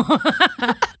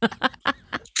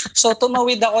 So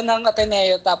tumawid ako ng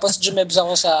Ateneo tapos jumebs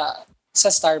ako sa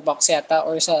Starbucks yata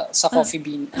or sa Coffee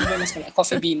Bean. Ano ba mas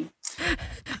Coffee Bean.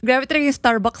 Grabe talaga yung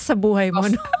Starbucks sa buhay mo,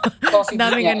 no? Coffee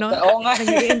Bean. Daming Oo nga.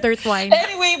 intertwined.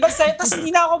 Anyway, basta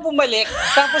hindi na ako bumalik.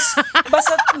 Tapos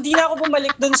basta hindi na ako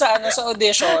bumalik dun sa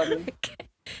audition.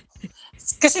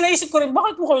 Kasi naisip ko rin,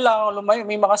 bakit mo kailangan lumayo?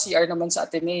 May mga CR naman sa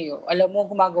Ateneo. Alam mo,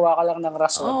 gumagawa ka lang ng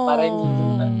rason para hindi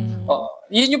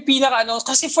yun yung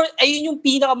kasi ayun yung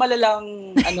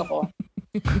pinakamalalang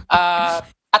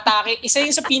atake. Isa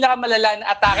yun sa pinakamalala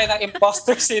na atake ng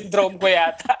imposter syndrome ko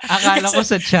yata. Akala ko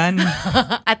sa tiyan.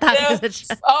 Atake sa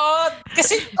tiyan.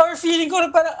 Kasi feeling ko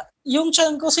parang yung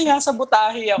tiyan ko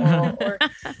sinasabotahe ako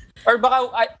or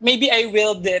baka maybe I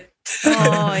willed it.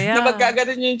 Yeah. Na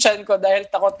magkaganon yung tiyan ko dahil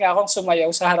takot nga akong sumayaw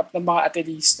sa harap ng mga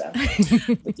atenista.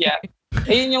 But yeah.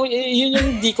 Yun yung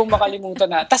hindi ko makalimutan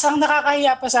na. Tas ang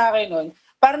nakakahiya pa sa akin nun,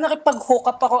 parang nakipag-hook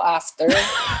up ako after.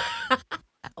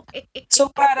 So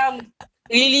parang,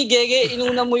 really, Gege,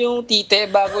 inuna mo yung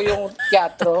tite bago yung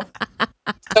teatro.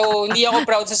 So, hindi ako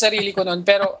proud sa sarili ko nun,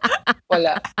 pero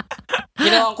wala.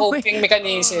 Ginawang coping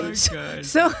mechanism.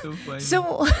 So,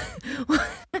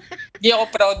 Hindi ako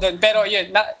proud dun. Pero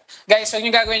yun, guys, huwag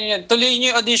nyo gagawin yun. Tuloy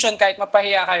nyo yung audition kahit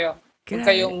mapahiya kayo. Huwag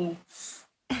kayong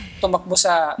tumakbo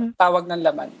sa tawag ng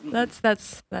laman. That's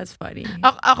funny.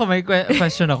 Ako may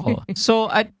question ako. So,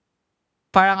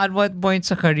 parang at what point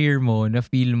sa career mo na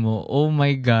feel mo, oh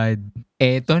my God,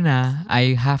 eto na,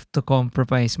 I have to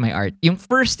compromise my art. Yung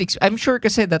first, I'm sure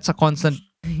kasi that's a constant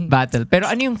battle. Pero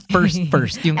ano yung first?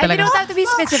 Yung And you talagang, don't have to be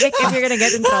specific if you're gonna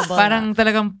get in trouble. parang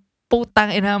talagang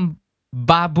putang inang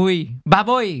baboy,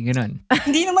 ganun.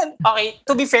 Hindi naman, okay,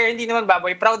 to be fair, hindi naman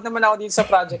baboy. Proud naman ako dito sa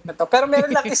project na to. Pero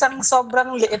meron lang isang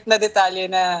sobrang liit na detalye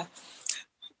na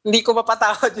hindi ko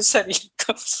mapatawad yung sarili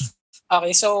ko.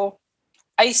 Okay, so,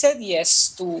 I said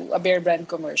yes to a Bear Brand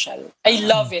commercial. I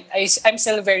love it. I'm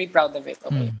still very proud of it.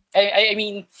 Okay. I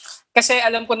mean, kasi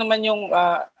alam ko naman yung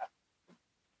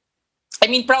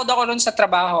proud ako nun sa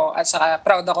trabaho at saka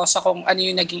proud ako sa kung ano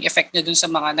yung naging effect niya dun sa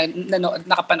mga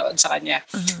nakapanood sa kanya.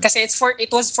 Kasi it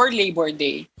was for Labor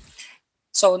Day.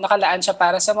 So nakalaan siya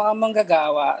para sa mga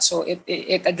manggagawa. So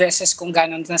it addresses kung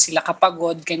gano'n na sila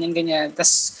kapagod, ganyan-ganyan.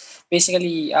 Tas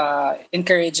basically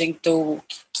encouraging to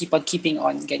keeping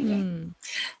on, ganyan.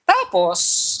 Tapos,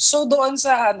 so doon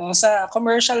sa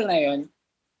commercial na yun,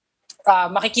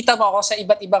 makikita mo ako sa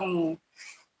iba't ibang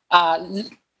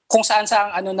kung saan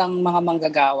ng mga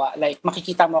manggagawa. Like,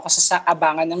 makikita mo ako sa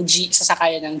abangan ng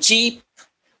sasakayan ng jeep,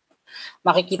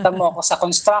 makikita mo ako sa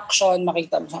construction,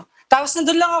 makikita mo. Tapos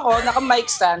nandun lang ako, naka-mic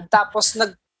stand, tapos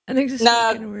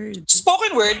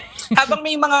spoken word habang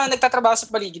may mga nagtatrabaho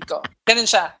sa paligid ko. Ganun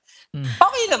siya.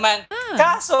 Okay naman.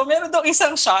 Kaso, meron daw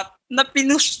isang shot na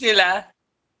pinush nila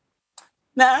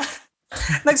na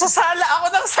nagsasala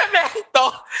ako ng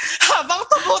semento habang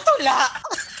tumutula.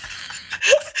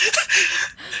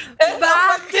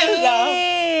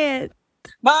 Bakit?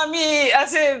 Mami,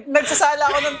 as in, nagsasala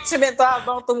ako ng semento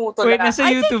habang tumutula. Wait, nasa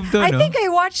YouTube to, no? I think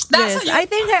I watched this. I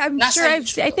think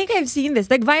I've seen this.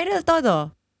 Like, viral to,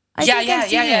 no?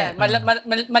 Yeah.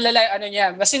 Malala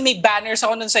niya. Kasi may banners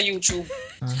ako nun sa YouTube.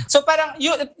 So parang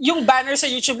yung banner sa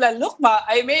YouTube lang, look ma,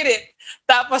 I made it.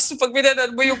 Tapos pag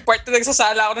pinanood mo yung part na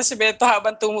nagsasala ako ng semento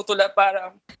habang tumutula,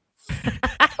 parang,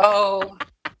 oh,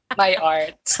 my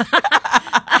art.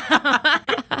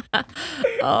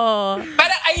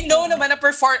 Parang I know naman na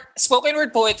spoken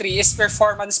word poetry is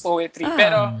performance poetry.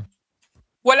 Pero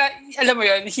wala, alam mo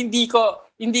yun, hindi ko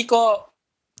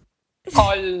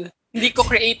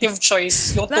creative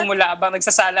choice yung tumula abang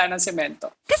nagsasala ng semento.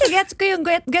 Kasi gets ko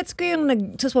yung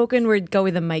nag-spoken word ka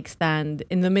with a mic stand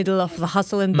in the middle of the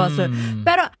hustle and bustle.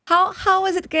 Pero how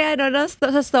was it kaya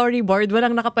sa storyboard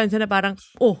walang nakapansin na parang,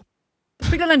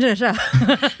 bigla nandiyan na siya.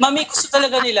 Mami, gusto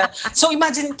talaga nila. So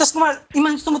imagine,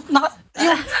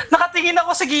 nakatingin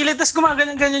ako sa gilid, tapos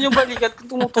gumaganyan-ganyan yung balikat,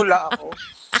 tumutula ako.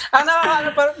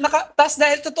 Tapos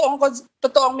dahil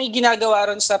totoong may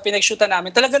ginagawa ron sa pinag-shootan namin,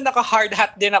 talagang naka-hard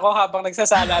hat din ako habang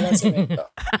nagsasala ng semento.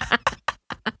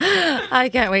 I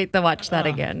can't wait to watch that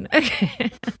again.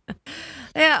 Okay.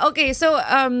 Yeah, okay. So,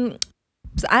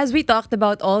 as we talked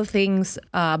about all things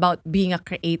about being a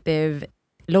creative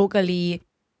locally,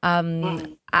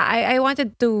 I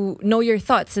wanted to know your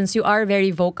thoughts since you are very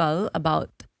vocal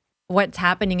about what's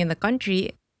happening in the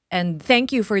country. And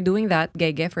thank you for doing that,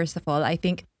 Gege, first of all. I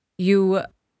think you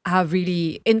have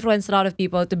really influenced a lot of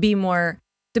people to be,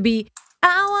 I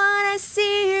wanna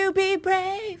see you be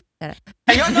brave.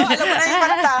 Ayun, no? Alam mo na yung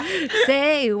kanta.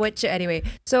 Say what you, anyway.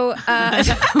 So,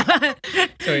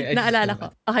 Sorry, naalala ko.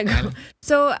 Okay, go.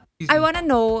 So, I wanna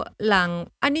know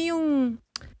lang, ano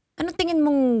tingin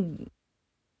mong,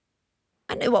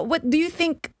 what do you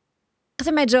think,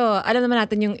 kasi medyo, alam naman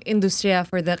natin yung industriya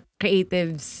for the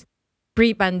creatives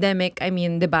pre-pandemic. I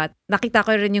mean, diba, nakita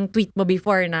ko rin yung tweet mo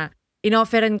before na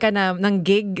inofferan ka na ng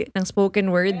gig ng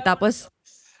spoken word, tapos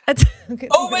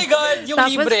oh my God, yung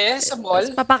tapos, libre sa mall?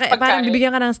 Parang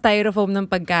bibigyan ka ng styrofoam ng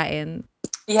pagkain.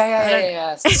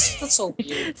 Yeah. That's so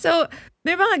weird. So,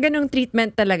 may mga ganong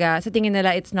treatment talaga. Sa tingin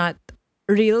nila, it's not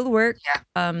real work.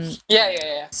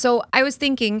 Yeah. So, I was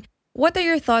thinking, what are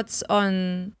your thoughts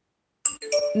on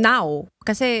now?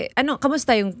 Kasi,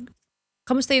 kamusta yung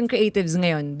creatives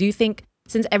ngayon? Do you think,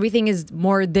 since everything is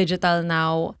more digital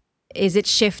now, is it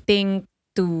shifting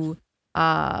to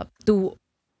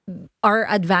our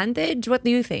advantage? What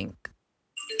do you think?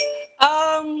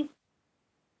 Ang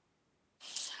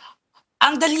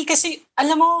dali kasi,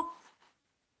 alam mo,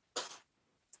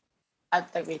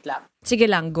 wait lang. Sige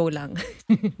lang, go lang.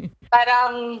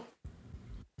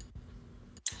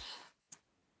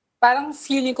 parang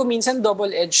feeling ko minsan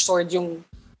double-edged sword yung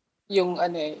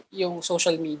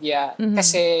social media.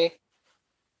 Kasi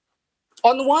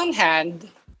on one hand,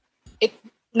 it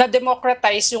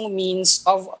na-democratize yung means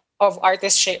of of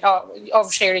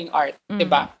sharing art,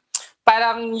 diba?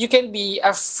 Parang you can be a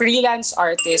freelance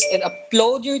artist and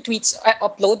upload your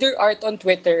art on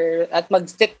Twitter at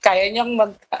kaya niyang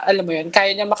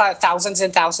maka thousands and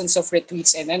thousands of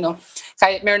retweets and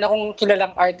meron akong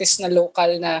kilalang artist na local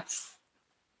na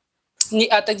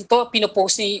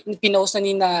pinost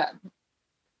na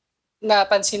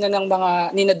napansin na ng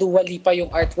mga ni Dua Lipa yung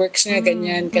artworks niya,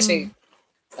 ganyan, kasi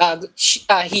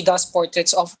he does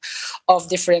portraits of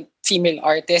different female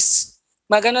artists.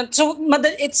 So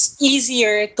it's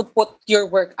easier to put your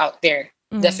work out there,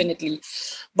 definitely.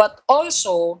 But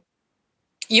also,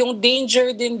 yung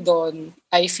danger din doon,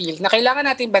 I feel, na kailangan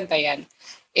natin bantayan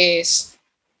is,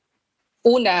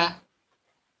 una,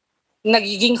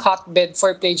 nagiging hotbed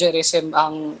for plagiarism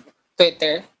ang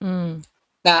Twitter.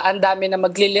 Na ang dami na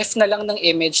magli-lift na lang ng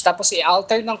image tapos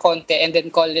i-alter ng konti and then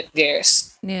call it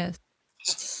theirs. Yes.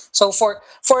 So for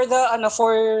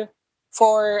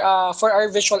for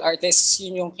our visual artists,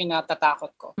 yun yung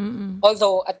kinatatakot ko. Mm-mm.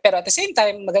 Although, pero at the same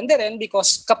time, maganda rin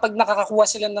because kapag nakakakuha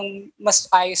sila ng mas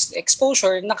ayos na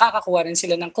exposure, nakakakuha rin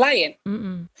sila ng client.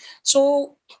 Mm-mm.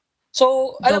 So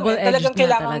alam mo, Double-edged talagang nga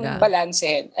kailangan talaga.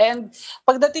 balansehin. And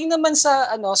pagdating naman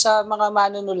sa sa mga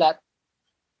manunulat,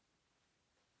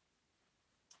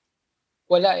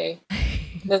 wala eh.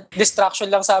 Distraction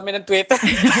lang sa amin ng Twitter.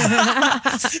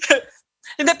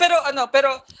 Hindi,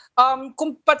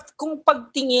 kung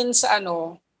pagtingin sa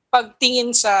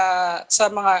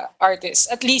mga artists,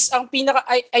 at least ang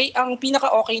pinaka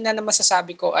okay na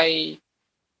masasabi ko ay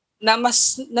na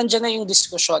mas nandiyan na yung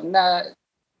diskusyon, na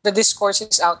the discourse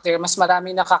is out there, mas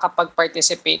maraming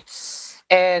nakakapag-participate,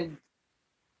 and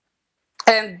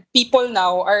people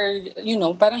now are,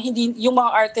 parang hindi, yung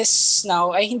mga artists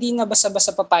now ay hindi na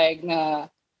basta-basta papayag na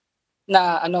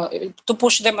to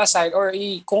push them aside, or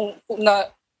kung na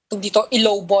dito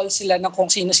i-lowball sila ng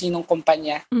kung sino-sinong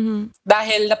kumpanya. Mhm.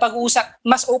 Dahil napag-uusap,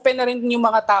 mas open na rin yung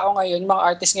mga tao ngayon,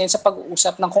 mga artists ngayon, sa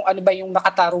pag-uusap ng kung ano ba yung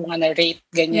makatarungan na rate,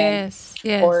 ganyan. Yes.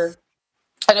 Or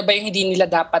ano ba yung hindi nila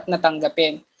dapat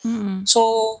natanggapin. Mm-mm.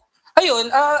 So,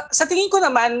 ayun, sa tingin ko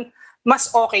naman,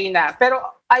 mas okay na. Pero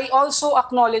I also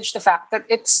acknowledge the fact that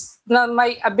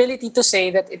my ability to say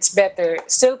that it's better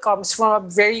still comes from a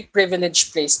very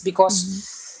privileged place, because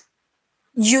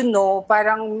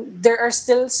parang there are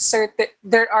still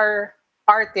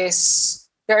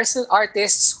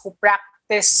artists who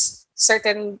practice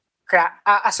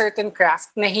a certain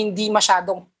craft na hindi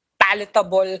masyadong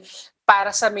palatable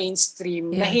para sa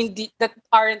mainstream, na that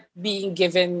aren't being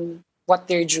given what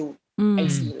they're due.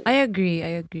 I feel. I agree.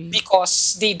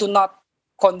 Because they do not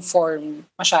conform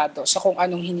masyado sa kung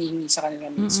anong hinihingi sa kanila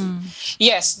mainstream.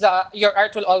 Yes, your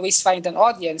art will always find an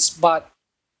audience, but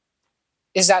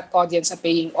is that audience a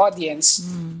paying audience?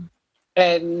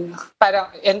 And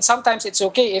sometimes it's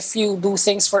okay if you do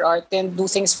things for art, then do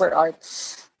things for art.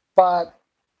 But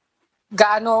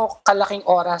gaano kalaking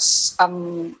oras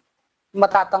ang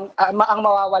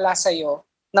mawawala sa iyo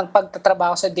ng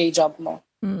pagtatrabaho sa day job mo?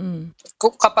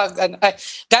 Kapag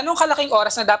gaano kalaking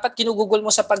oras na dapat ginugugol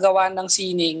mo sa paggawa ng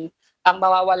sining ang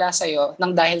mawawala sa iyo nang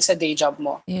dahil sa day job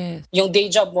mo? Yes. Yung day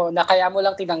job mo na kaya mo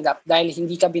lang tinanggap dahil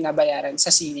hindi ka binabayaran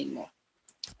sa sining mo.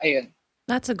 Ayun.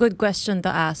 That's a good question to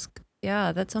ask.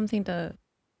 Yeah, that's something to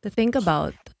think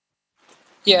about.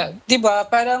 Yeah, 'di ba?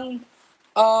 Parang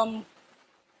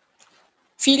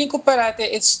feeling ko parate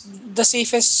it's the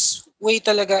safest way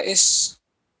talaga is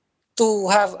to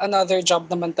have another job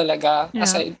naman talaga,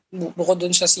 aside bukod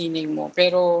dun sa sining mo.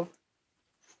 Pero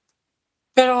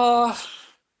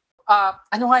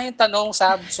ano nga yung tanong,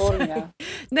 Sab? Sorry na.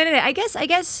 No. I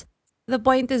guess the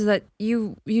point is that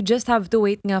you just have to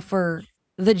wait nga for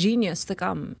the genius to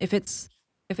come. If it's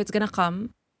gonna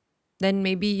come, then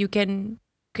maybe you can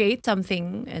create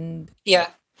something and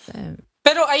yeah.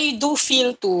 Pero I do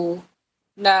feel too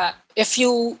na if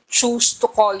you choose to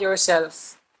call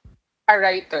yourself a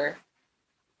writer,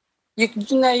 you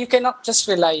cannot just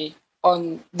rely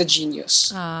on the genius.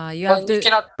 You have to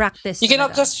practice. You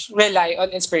cannot just rely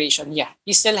on inspiration. Yeah,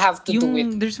 you still have to do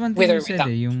it. There's one thing you said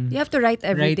you have to write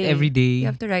every day. You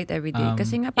have to write every day.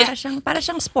 Kasi nga para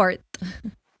siyang sport.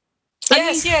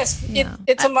 Yes.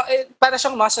 It's para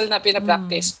siyang muscle na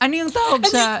pinapractice. Ano yung tawag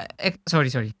sa...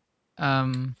 sorry.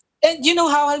 And you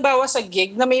know how, halimbawa sa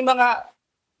gig, na may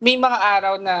mga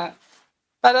araw na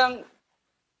parang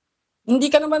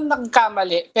hindi ka naman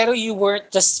nagkamali, pero you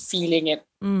weren't just feeling it.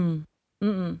 Nung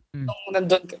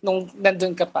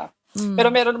nandun ka pa. Pero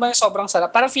meron naman yung sobrang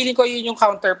sarap. Parang feeling ko yun yung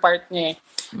counterpart niya.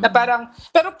 Na parang,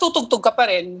 pero tutugtug ka pa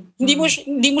rin. Hindi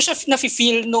mo siya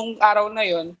nafe-feel nung araw na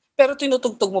yun, pero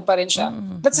tinutugtug mo pa rin siya.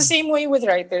 That's the same way with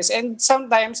writers. And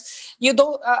sometimes, you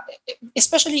don't,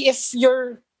 especially if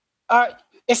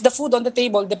if the food on the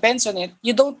table depends on it,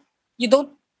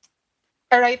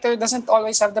 a writer doesn't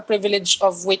always have the privilege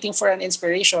of waiting for an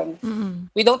inspiration.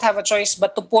 We don't have a choice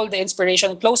but to pull the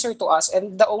inspiration closer to us,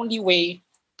 and the only way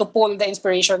to pull the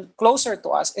inspiration closer to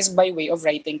us is by way of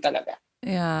writing talaga.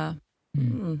 Yeah.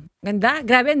 Ganda.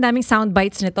 Grabe, ang daming sound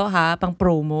bites nito ha, pang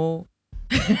promo.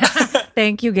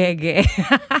 Thank you, Gege.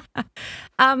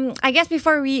 I guess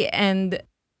before we end,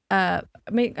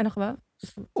 may ano ka ba?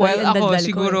 Well, ako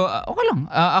siguro, okay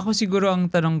lang. Ako siguro ang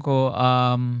tanong ko,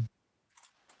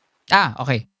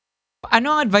 okay.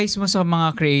 Ano ang advice mo sa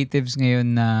mga creatives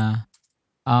ngayon na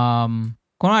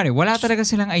kunwari, wala talaga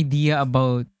silang idea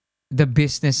about the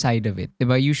business side of it, 'di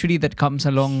ba? Usually that comes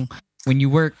along when you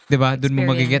work, 'di ba? Doon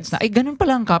mo magigets na ay ganun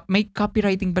pala ang may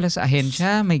copywriting pala sa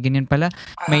ahensya, may ganyan pala,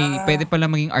 may pwede pala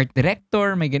maging art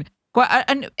director, may ganyan.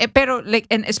 Pero like,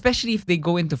 and especially if they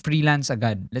go into freelance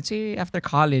agad, let's say after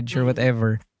college or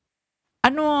whatever,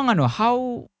 Anong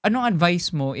advice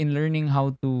mo in learning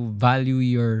how to value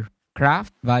your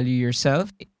craft, value yourself,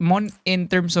 in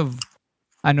terms of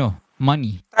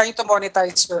money? Trying to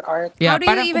monetize your art. How Yeah, do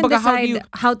you parang even kumbaga decide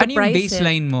how to ano yung price it?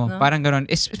 baseline mo? No? Parang ganon.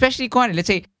 Especially kung let's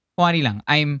say, kung lang,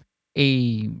 I'm a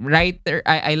writer,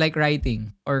 I like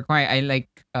writing, or kung I like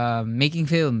making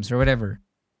films or whatever.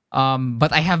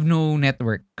 But I have no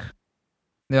network.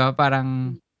 Di ba?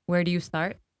 Parang Where do you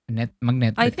start? I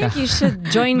mag-network ka. think you should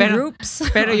join pero, groups.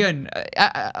 pero yun,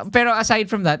 pero aside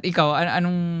from that, ikaw,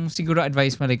 anong siguro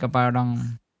advice mo, like,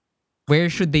 parang, where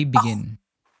should they begin?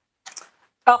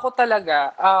 Ako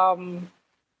talaga,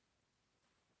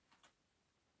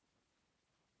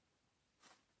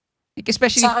 Like,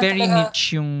 especially sa if akin very talaga,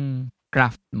 niche yung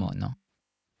craft mo, no?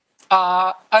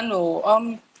 ah ano,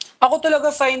 ako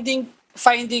talaga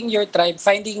finding your tribe,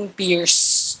 finding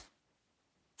peers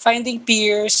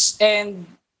and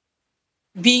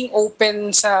being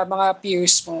open sa mga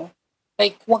peers mo.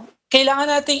 Like, kailangan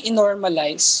nating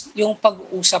i-normalize yung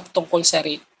pag-uusap tungkol sa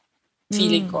rate,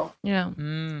 feeling ko. Yeah.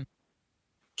 Mm.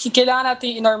 Kailangan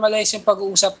natin i-normalize yung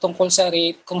pag-uusap tungkol sa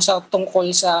rate, tungkol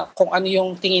sa kung ano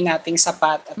yung tingin nating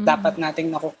sapat at dapat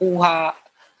nating nakukuha.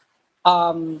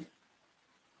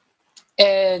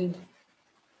 And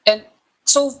and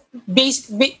so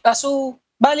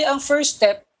bali ang first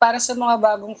step para sa mga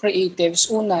bagong creatives,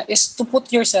 una is to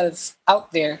put yourself out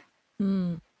there.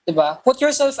 Mm. 'Di ba? Put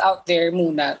yourself out there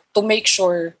muna to make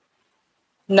sure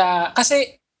na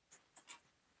kasi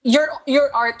your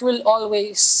art will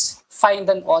always find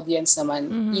an audience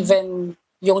naman. Even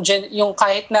yung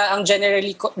kahit na ang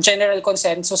general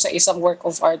consensus sa isang work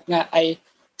of art nga ay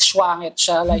swangit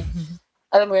siya, like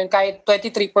alam mo yun, kahit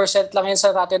 23% lang yun sa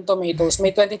Rotten Tomatoes,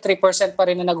 may 23% pa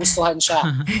rin na nagustuhan siya.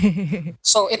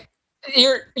 So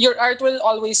your art will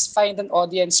always find an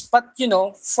audience, but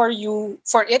for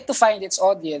it to find its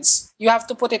audience, you have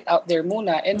to put it out there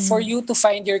muna, and for you to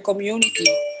find your community,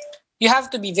 you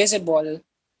have to be visible.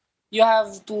 You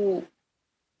have to,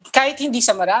 kahit hindi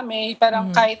sa marami,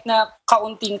 parang kahit na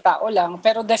kaunting tao lang,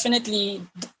 pero definitely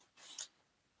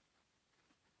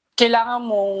kailangan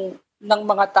mong ng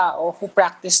mga tao who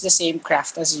practice the same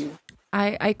craft as you.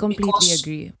 I completely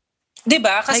agree. 'Di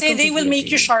ba? Kasi they will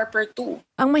make you agree. sharper too.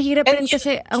 Ang mahirap And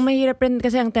rin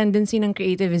kasi ang tendency ng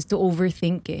creative is to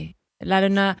overthink eh.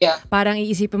 Lalo na Yeah. parang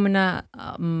iisipin mo na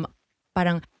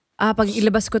parang pag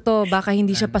ilabas ko to, baka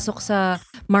hindi siya pasok sa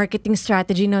marketing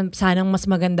strategy na sanang mas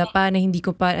maganda pa, na hindi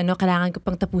ko pa, kailangan ko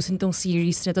pang tapusin tong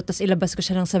series na to, tapos ilabas ko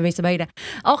siya ng sabay-sabay na.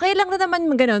 Okay lang na naman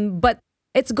ganun, but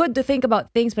it's good to think about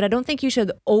things, but I don't think you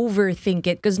should overthink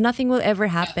it because nothing will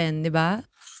ever happen, di ba?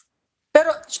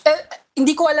 Pero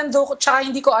hindi ko alam tsaka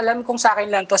hindi ko alam kung sa akin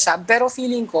lang to, Sab, pero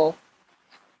feeling ko,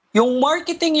 yung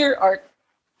marketing your art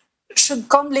should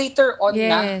come later on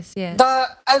na. Yes, yes.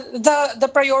 The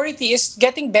priority is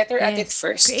getting better at it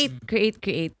first. Create.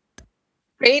 Create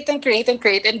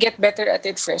and get better at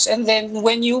it first. And then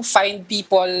when you find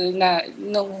people na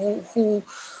who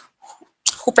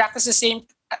practice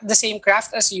the same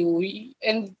craft as you,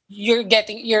 and you're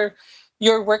getting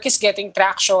your work is getting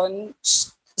traction,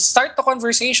 start the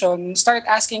conversation, start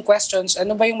asking questions,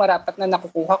 ano ba yung marapat na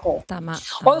nakukuha ko? Tama.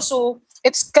 Also,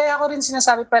 kaya ko rin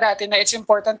sinasabi parati na it's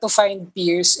important to find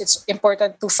peers, it's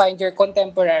important to find your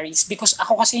contemporaries, because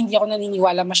ako kasi hindi ako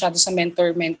naniniwala masyado sa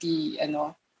mentor-mentee,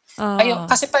 Ayun,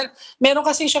 kasi meron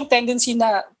kasi siyang tendency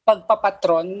na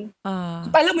pagpapatron.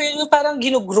 Alam mo yun, parang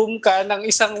ginugroom ka ng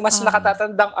isang mas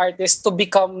nakatatandang artist to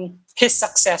become his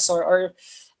successor, or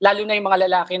lalo na yung mga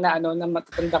lalaki na na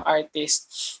matatandang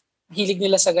artist. Hilig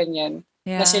nila sa ganyan.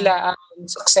 Yeah. Na sila ang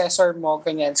successor mo,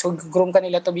 ganyan. So, groom ka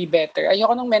nila to be better.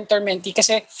 Ayoko ng mentor-mentee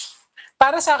kasi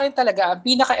para sa akin talaga, ang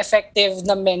pinaka-effective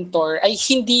na mentor ay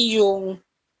hindi yung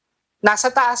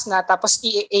nasa taas na tapos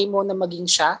i-aim mo na maging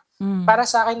siya. Para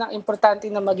sa akin, ang importante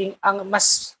na ang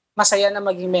mas masaya na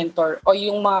maging mentor o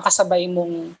yung mga kasabay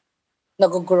mong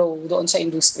nag-grow doon sa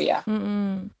industriya.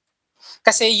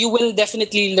 Kasi you will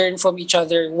definitely learn from each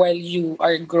other while you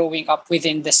are growing up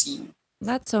within the scene.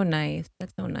 That's so nice.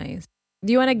 Do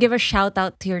you want to give a shout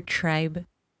out to your tribe?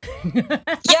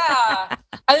 Yeah.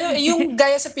 Yung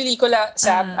gaya sa pelikula,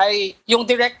 Sab, ay yung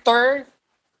director,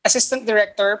 assistant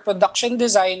director, production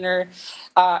designer,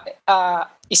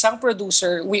 isang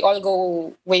producer, we all go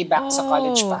way back sa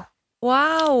college pa.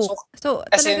 Wow. So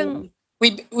as talagang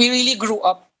in, we really grew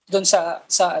up doon sa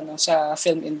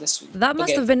film industry. That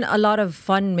must have been a lot of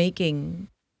fun making.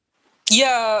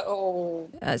 Yeah, oh.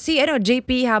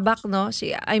 JP Habak, no?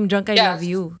 I'm Drunk, I Love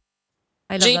You.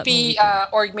 I love that movie.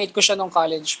 JP, org mate ko siya nung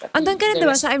college. Andun ka na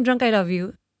diba sa I'm Drunk, I Love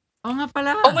You? Oo nga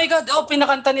pala. Oh my God,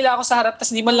 pinakanta nila ako sa harap, tapos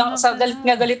hindi man lang, sa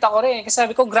galit ako rin. Kasi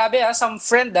sabi ko, grabe some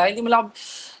friend hindi mo lang,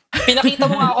 pinakita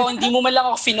mo nga ako, hindi mo man lang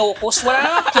ako finocus. Wala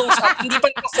nang close up, hindi pa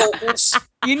naka-focus.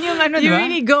 Yun yung ano, You diba?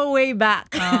 really go way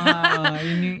back.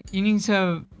 Yun yung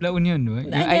sa La Union, diba?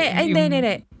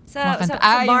 Hindi. Sa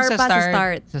yung bar sa pa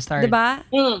start. Sa start. Diba?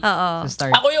 Oo. Sa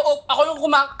start. Ako yung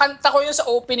kumakanta ko yun sa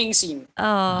opening scene.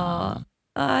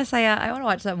 Saya. I wanna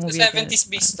watch that movie. Sa 70s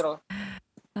Bistro.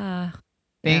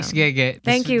 Thanks, Gege.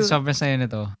 Thank you. Sobrang saya na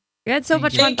to. We had so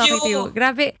much fun talking to you.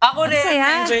 Grabe. Ako ang rin,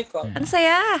 saya. enjoy ko. Ang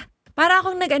saya. Para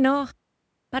akong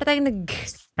para tayong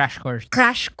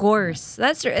Crash course.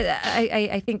 That's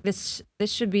I think this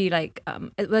should be like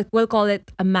we'll call it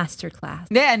a master class.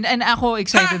 And ako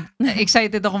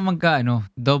excited ako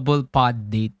double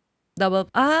pod date.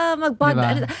 Mag-pod.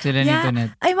 Diba? Sila ni Tonet.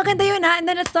 Ay, maganda yun ha. And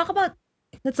then let's talk about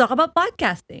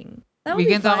podcasting. That would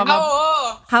We be can talk fun. about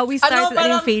how we started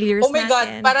and yung failures oh my God,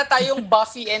 natin. para tayong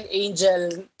Buffy and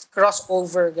Angel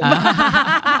crossover.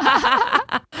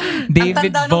 David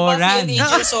Ang tanda ng Buffy and Borans.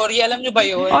 Angel, sorry, alam nyo ba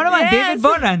yun? Oo naman, Yes. David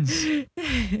Borans.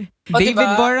 David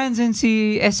diba? Borans and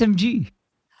si SMG.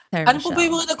 Ano po ba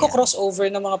yung mga nagko-crossover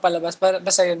ng mga palabas?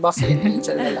 Basta yun, Buffy and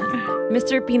Angel na lang.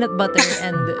 Mr. Peanut Butter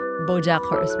and BoJack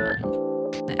Horseman.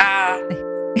 Ah,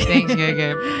 Thanks,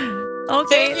 Gege.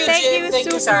 Okay, Thank you, thank Jim. you, Thank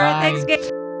you, super. Sarah. Thanks, guys.